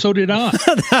 right? And so did I.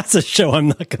 That's a show I'm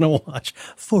not going to watch.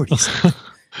 40 something.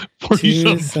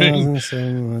 40 something.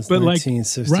 But like,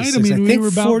 right? I mean, we were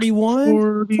about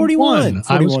 41.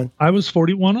 I was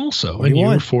 41 also, 41. And you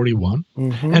were 41.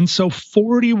 And so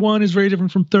 41 is very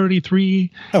different from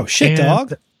 33. Oh, shit,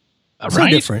 dog. So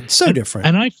different. So different.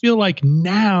 And I feel like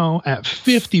now at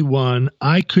 51,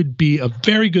 I could be a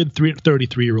very good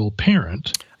 33-year-old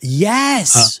parent.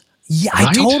 Yes. Yeah, right?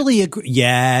 I totally agree.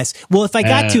 Yes. Well, if I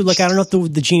got to, I don't know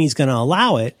if the genie's going to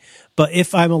allow it, but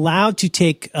if I'm allowed to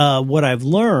take what I've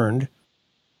learned,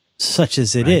 such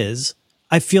as it is,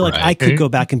 I feel like I could go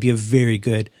back and be a very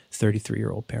good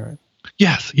 33-year-old parent.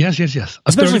 Yes.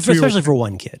 Especially for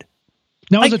one kid.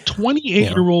 Now, as a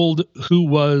 28-year-old who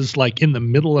was like in the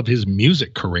middle of his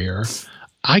music career,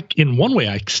 in one way,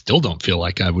 I still don't feel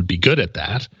like I would be good at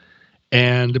that.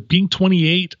 And being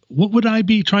 28, what would I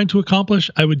be trying to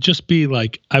accomplish? I would just be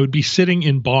like, I would be sitting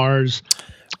in bars,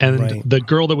 and the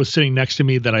girl that was sitting next to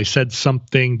me that I said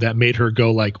something that made her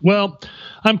go like, well,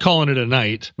 I'm calling it a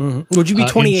night. Would you be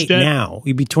 28 now?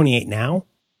 You'd be 28 now?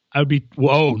 I would be,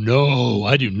 oh no,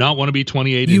 I do not want to be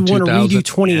 28 in 2000. You want to redo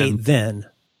 28 then?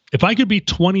 If I could be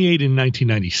 28 in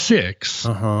 1996,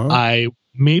 I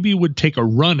maybe would take a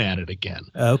run at it again.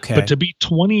 Okay. But to be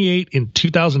 28 in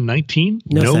 2019,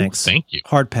 no thanks. Thank you.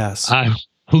 Hard pass. Hard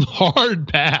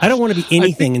pass. I don't want to be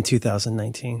anything in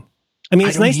 2019. I mean,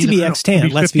 it's nice to be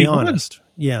extant, let's be honest.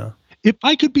 Yeah. If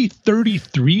I could be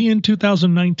 33 in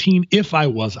 2019, if I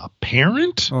was a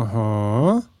parent,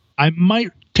 I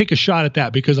might take a shot at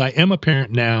that, because I am a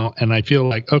parent now and I feel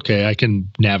like, okay, I can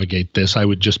navigate this. I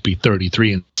would just be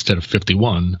 33 instead of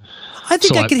 51. I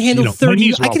think I could handle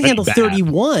 30. I could handle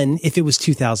 31 if it was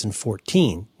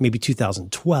 2014, maybe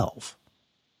 2012.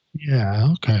 Yeah,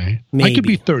 okay. Maybe. I could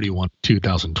be 31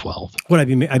 2012. Would I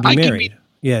be? I'd be married.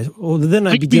 Yeah. Well, then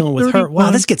I'd be dealing with her.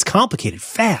 Wow, this gets complicated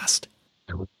fast.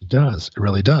 It really does. It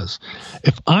really does.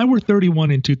 If I were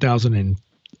 31 in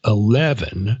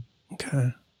 2011,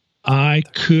 I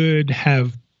could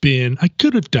have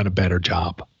done a better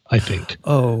job, I think.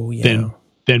 Oh, yeah.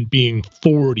 Than being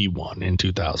 41 in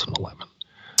 2011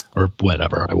 or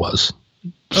whatever I was.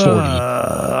 42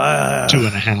 and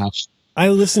a half. I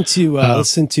listen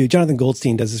to Jonathan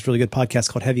Goldstein does this really good podcast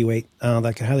called Heavyweight that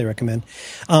I can highly recommend.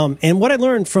 And what I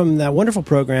learned from that wonderful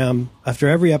program, after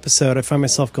every episode, I find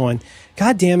myself going,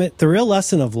 God damn it, the real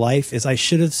lesson of life is I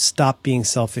should have stopped being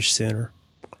selfish sooner.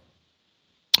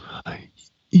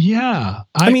 Yeah.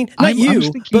 I mean, not I was you,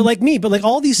 thinking- but like me, but like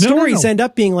all these No, no, stories no. end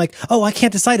up being like, oh, I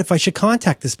can't decide if I should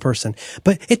contact this person.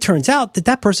 But it turns out that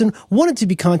that person wanted to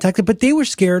be contacted, but they were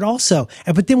scared also.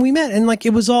 But then we met and like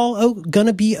it was all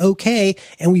gonna be okay.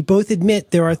 And we both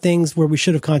admit there are things where we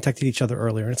should have contacted each other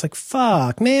earlier. And it's like,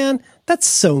 fuck, man, that's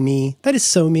so me. That is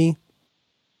so me.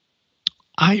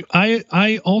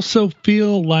 I also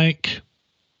feel like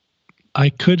I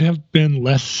could have been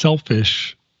less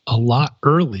selfish a lot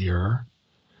earlier.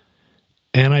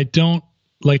 And I don't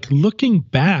like looking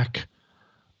back.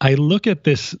 I look at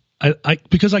this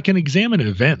because I can examine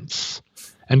events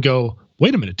and go,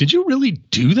 wait a minute, did you really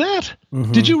do that?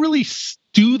 Mm-hmm. Did you really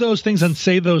do those things and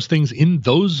say those things in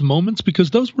those moments? Because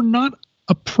those were not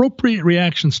appropriate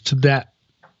reactions to that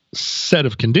set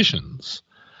of conditions.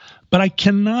 But I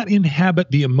cannot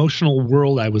inhabit the emotional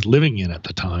world I was living in at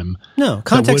the time. No,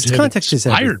 context is everything. Context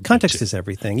Context is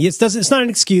everything. It's not an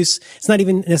excuse. It's not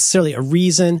even necessarily a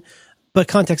reason, but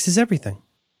context is everything.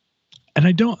 And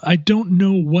I don't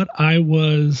know what I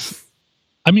was.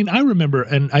 I mean, I remember,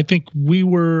 and I think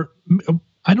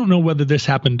I don't know whether this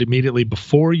happened immediately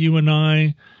before you and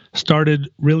I started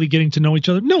really getting to know each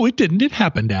other. No, it didn't. It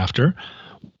happened after.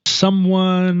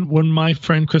 When my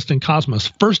friend Kristen Cosmos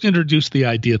first introduced the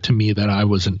idea to me that I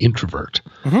was an introvert,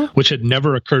 which had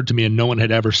never occurred to me and no one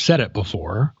had ever said it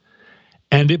before.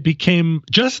 And it became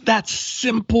just that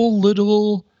simple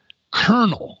little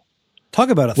kernel. Talk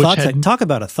about a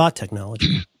thought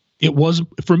technology. It was,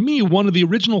 for me, one of the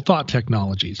original thought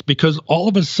technologies, because all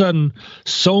of a sudden,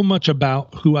 so much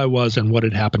about who I was and what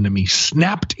had happened to me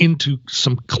snapped into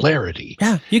some clarity.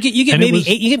 Yeah, you get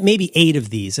maybe 8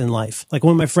 of these in life. Like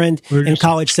when my friend in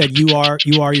college said, "You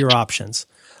are your options."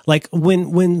 Like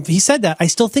when he said that, I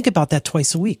still think about that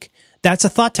twice a week. That's a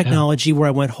thought technology where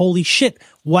I went, "Holy shit!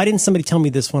 Why didn't somebody tell me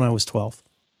this when I was 12?"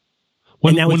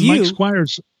 When Mike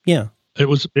Squires, yeah. It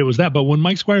was that. But when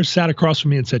Mike Squires sat across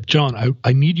from me and said, "John,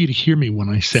 I need you to hear me when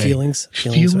I say feelings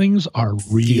are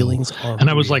real." Feelings are and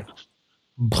I was real. like,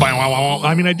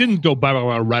 I mean, I didn't go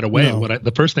right away. No,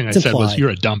 the first thing I said was, "You're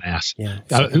a dumbass." Yeah,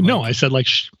 no, I said like,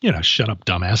 shut up,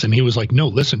 dumbass. And he was like, "No,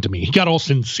 listen to me." He got all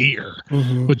sincere,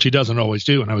 which he doesn't always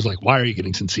do. And I was like, "Why are you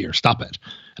getting sincere? Stop it."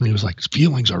 And he was like,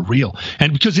 "Feelings are real."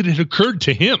 And because it had occurred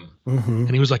to him, and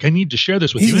he was like, "I need to share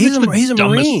this with you." He's a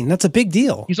Marine. That's a big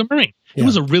deal. He's a Marine. Yeah. It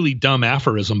was a really dumb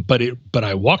aphorism, but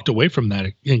I walked away from that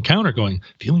encounter going,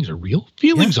 "Feelings are real.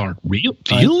 Feelings aren't real.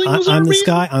 Feelings I'm are the real."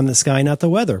 sky. I'm the sky, not the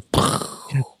weather.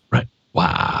 Right.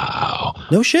 Wow.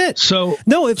 No shit. So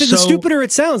the stupider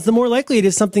it sounds, the more likely it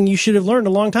is something you should have learned a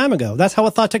long time ago. That's how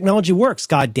a thought technology works.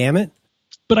 God damn it.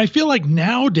 But I feel like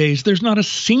nowadays there's not a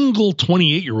single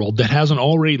 28-year-old that hasn't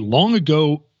already long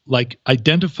ago like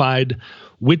identified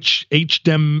which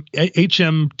HMTP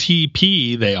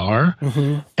they are.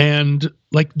 And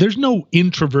like there's no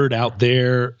introvert out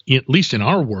there, at least in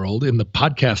our world, in the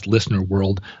podcast listener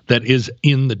world, that is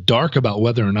in the dark about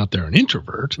whether or not they're an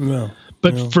introvert. No.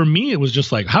 But for me, it was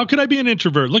just like, how could I be an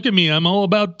introvert? Look at me. I'm all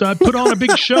about, put on a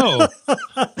big show.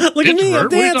 Look at me, I'm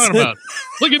What are you talking about?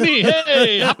 Look at me.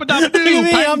 Hey, hoppa-dabba-doo. Look at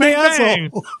me, Bang, I'm bang, the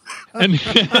bang.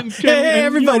 asshole. Hey,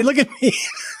 everybody, look at me.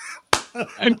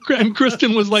 And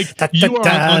Kristen was like, "You are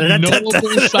an unknowable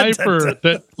cipher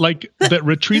that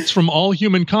retreats from all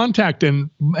human contact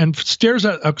and stares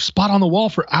at a spot on the wall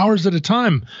for hours at a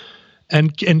time,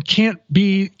 and can't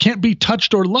be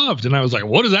touched or loved." And I was like,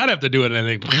 "What does that have to do with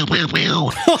anything?"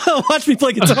 Watch me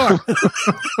play guitar.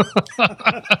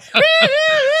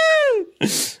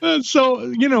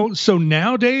 So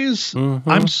nowadays,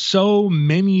 I'm so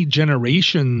many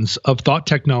generations of thought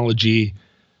technology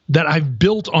that I've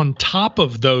built on top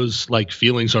of those like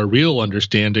feelings are real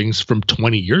understandings from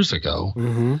 20 years ago,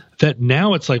 that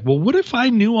now it's like, well, what if I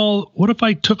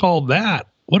took all that?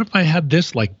 What if I had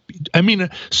this,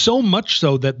 so much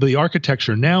so that the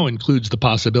architecture now includes the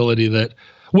possibility that,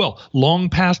 long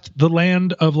past the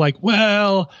land of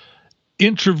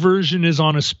introversion is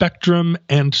on a spectrum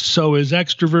and so is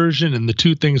extroversion, and the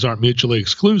two things aren't mutually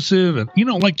exclusive. And,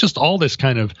 just all this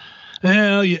kind of,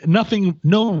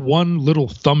 no one little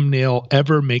thumbnail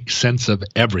ever makes sense of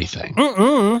everything.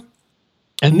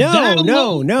 And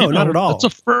no, not at all. It's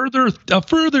a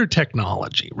further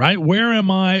technology, right? Where am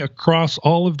I across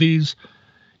all of these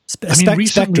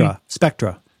spectra?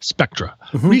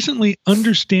 Recently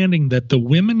understanding that the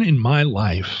women in my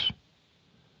life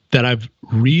that I've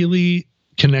really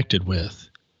connected with,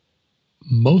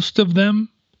 most of them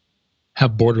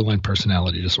have borderline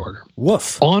personality disorder.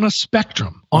 Woof. On a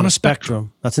spectrum. On a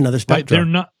spectrum. That's another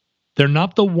spectrum. Right? They're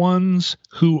not the ones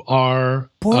who are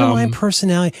borderline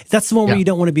personality. That's the one where you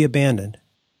don't want to be abandoned.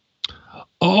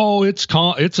 Oh, it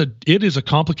is a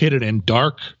complicated and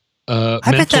dark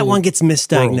I bet that one gets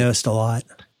misdiagnosed a lot.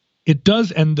 It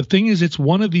does, and the thing is, it's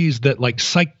one of these that like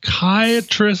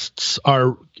psychiatrists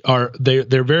are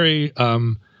they're very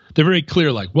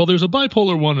clear. Like, well, there's a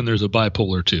bipolar 1 and there's a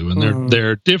bipolar 2, and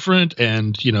they're different,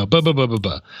 and blah blah blah blah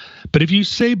blah. But if you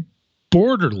say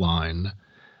borderline,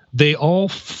 they all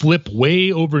flip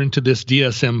way over into this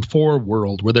DSM-4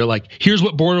 world where they're like, here's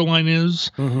what borderline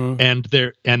is, and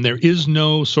there is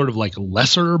no sort of like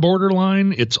lesser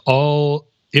borderline. It's all,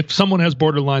 if someone has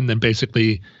borderline, then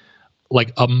basically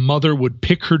like a mother would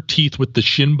pick her teeth with the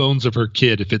shin bones of her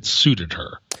kid if it suited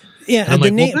her. Yeah, and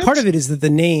the name, part of it is that the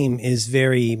name is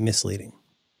very misleading.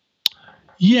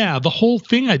 Yeah, the whole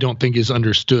thing I don't think is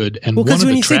understood. And well, because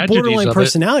when you say borderline of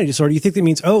personality disorder, you think that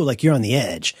means, oh, like you're on the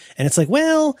edge, and it's like,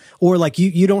 well, or like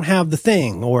you don't have the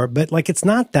thing, but like it's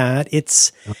not that.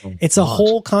 It's a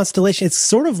whole constellation. It's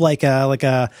sort of like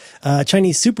a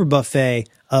Chinese super buffet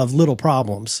of little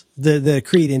problems that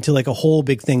create into like a whole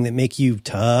big thing that make you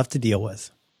tough to deal with.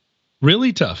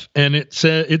 Really tough. And it's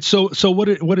so what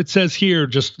it says here,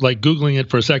 just like Googling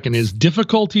it for a second, is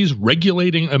difficulties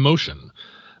regulating emotion.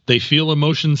 They feel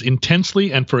emotions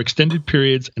intensely and for extended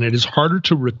periods, and it is harder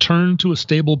to return to a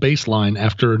stable baseline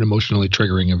after an emotionally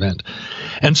triggering event.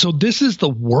 And so this is the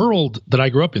world that I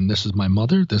grew up in. This is my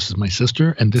mother, this is my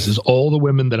sister, and this is all the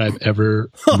women that I've ever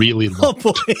really loved.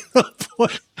 Oh boy.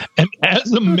 And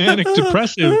as a manic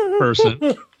depressive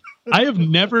person, I have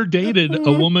never dated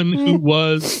a woman who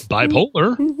was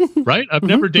bipolar, right? I've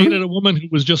never dated a woman who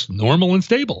was just normal and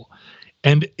stable.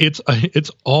 And it's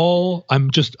all, I'm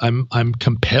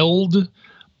compelled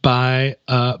by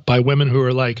women who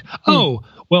are like, oh,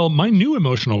 well, my new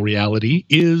emotional reality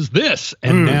is this,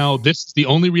 and now this is the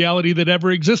only reality that ever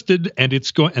existed, and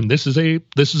it's going, and this is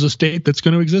a state that's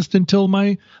going to exist until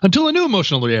a new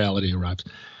emotional reality arrives.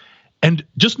 And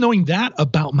just knowing that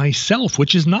about myself,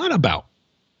 which is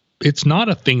it's not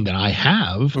a thing that I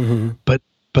have, but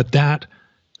that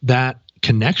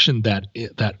connection,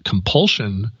 that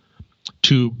compulsion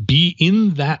to be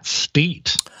in that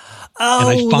state.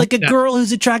 Oh, like a girl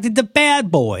who's attracted to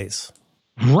bad boys.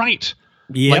 Right.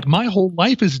 Yep. Like my whole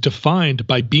life is defined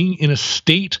by being in a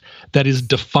state that is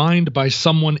defined by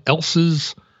someone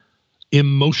else's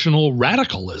emotional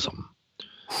radicalism.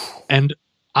 And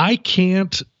I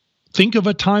can't think of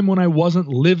a time when I wasn't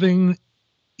living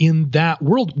in that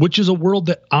world, which is a world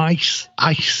that I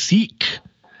seek.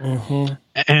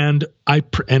 And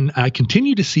I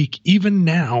continue to seek even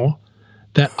now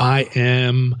that I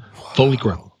am fully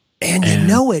grown. And you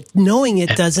know it. Knowing it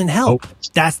doesn't help.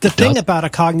 That's the thing about a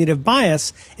cognitive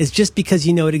bias, is just because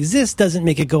you know it exists doesn't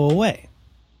make it go away.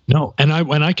 No, and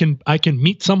I can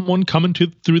meet someone coming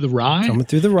through the rye. Coming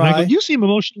through the rye. And I go, you seem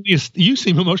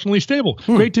emotionally stable.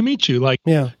 Great to meet you. Like,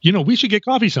 we should get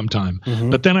coffee sometime.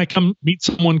 But then I meet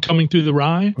someone coming through the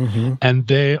rye, and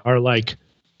they are like,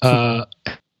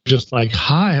 just like,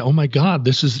 hi, oh my God,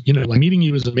 this is, like meeting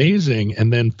you is amazing.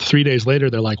 And then 3 days later,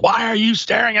 they're like, why are you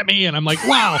staring at me? And I'm like,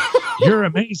 wow, you're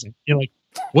amazing. Like,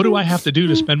 what do I have to do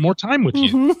to spend more time with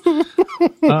you?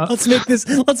 Let's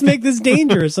make this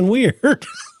dangerous and weird.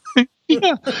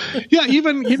 Yeah.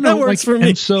 Even, that works for me.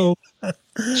 And so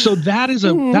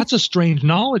that's a strange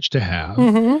knowledge to have.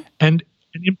 And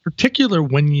in particular,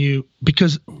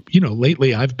 because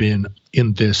lately I've been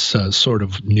in this sort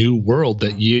of new world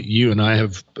that you and I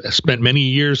have spent many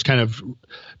years kind of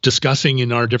discussing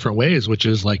in our different ways, which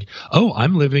is like, oh,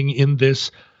 I'm living in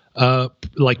this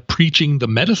like preaching the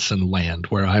medicine land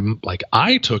where I'm like,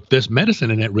 I took this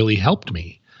medicine and it really helped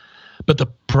me. But the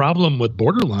problem with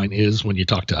borderline is when you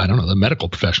talk to, the medical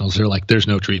professionals, they're like, there's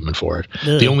no treatment for it.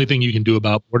 The only thing you can do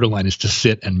about borderline is to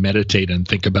sit and meditate and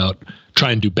think about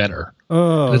try and do better.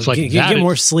 Oh, and it's like get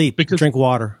more sleep, drink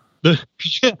water.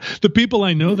 The people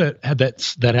I know that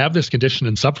have this condition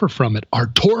and suffer from it are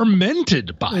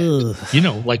tormented by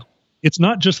it. Like it's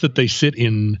not just that they sit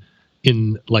in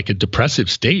like a depressive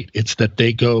state. It's that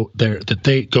they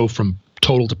go from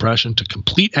total depression to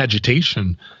complete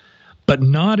agitation. But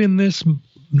not in the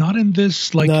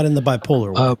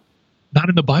bipolar way. Not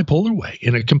in the bipolar way.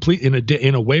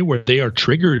 In a way where they are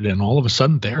triggered, and all of a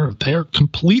sudden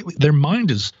their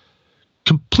mind is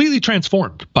completely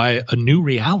transformed by a new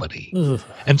reality. Ugh.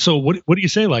 And so what do you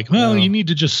say? Like, well, you need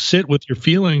to just sit with your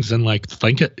feelings and like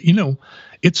think it.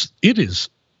 It is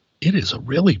a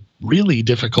really, really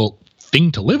difficult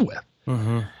thing to live with.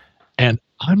 And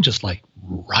I'm just like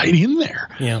right in there.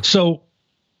 Yeah. So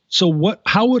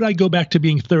how would I go back to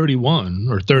being 31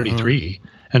 or 33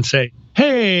 and say,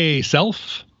 hey,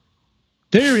 self,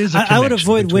 there is a connection. I would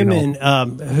avoid women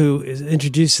who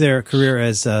introduce their career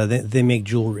as they make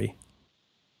jewelry.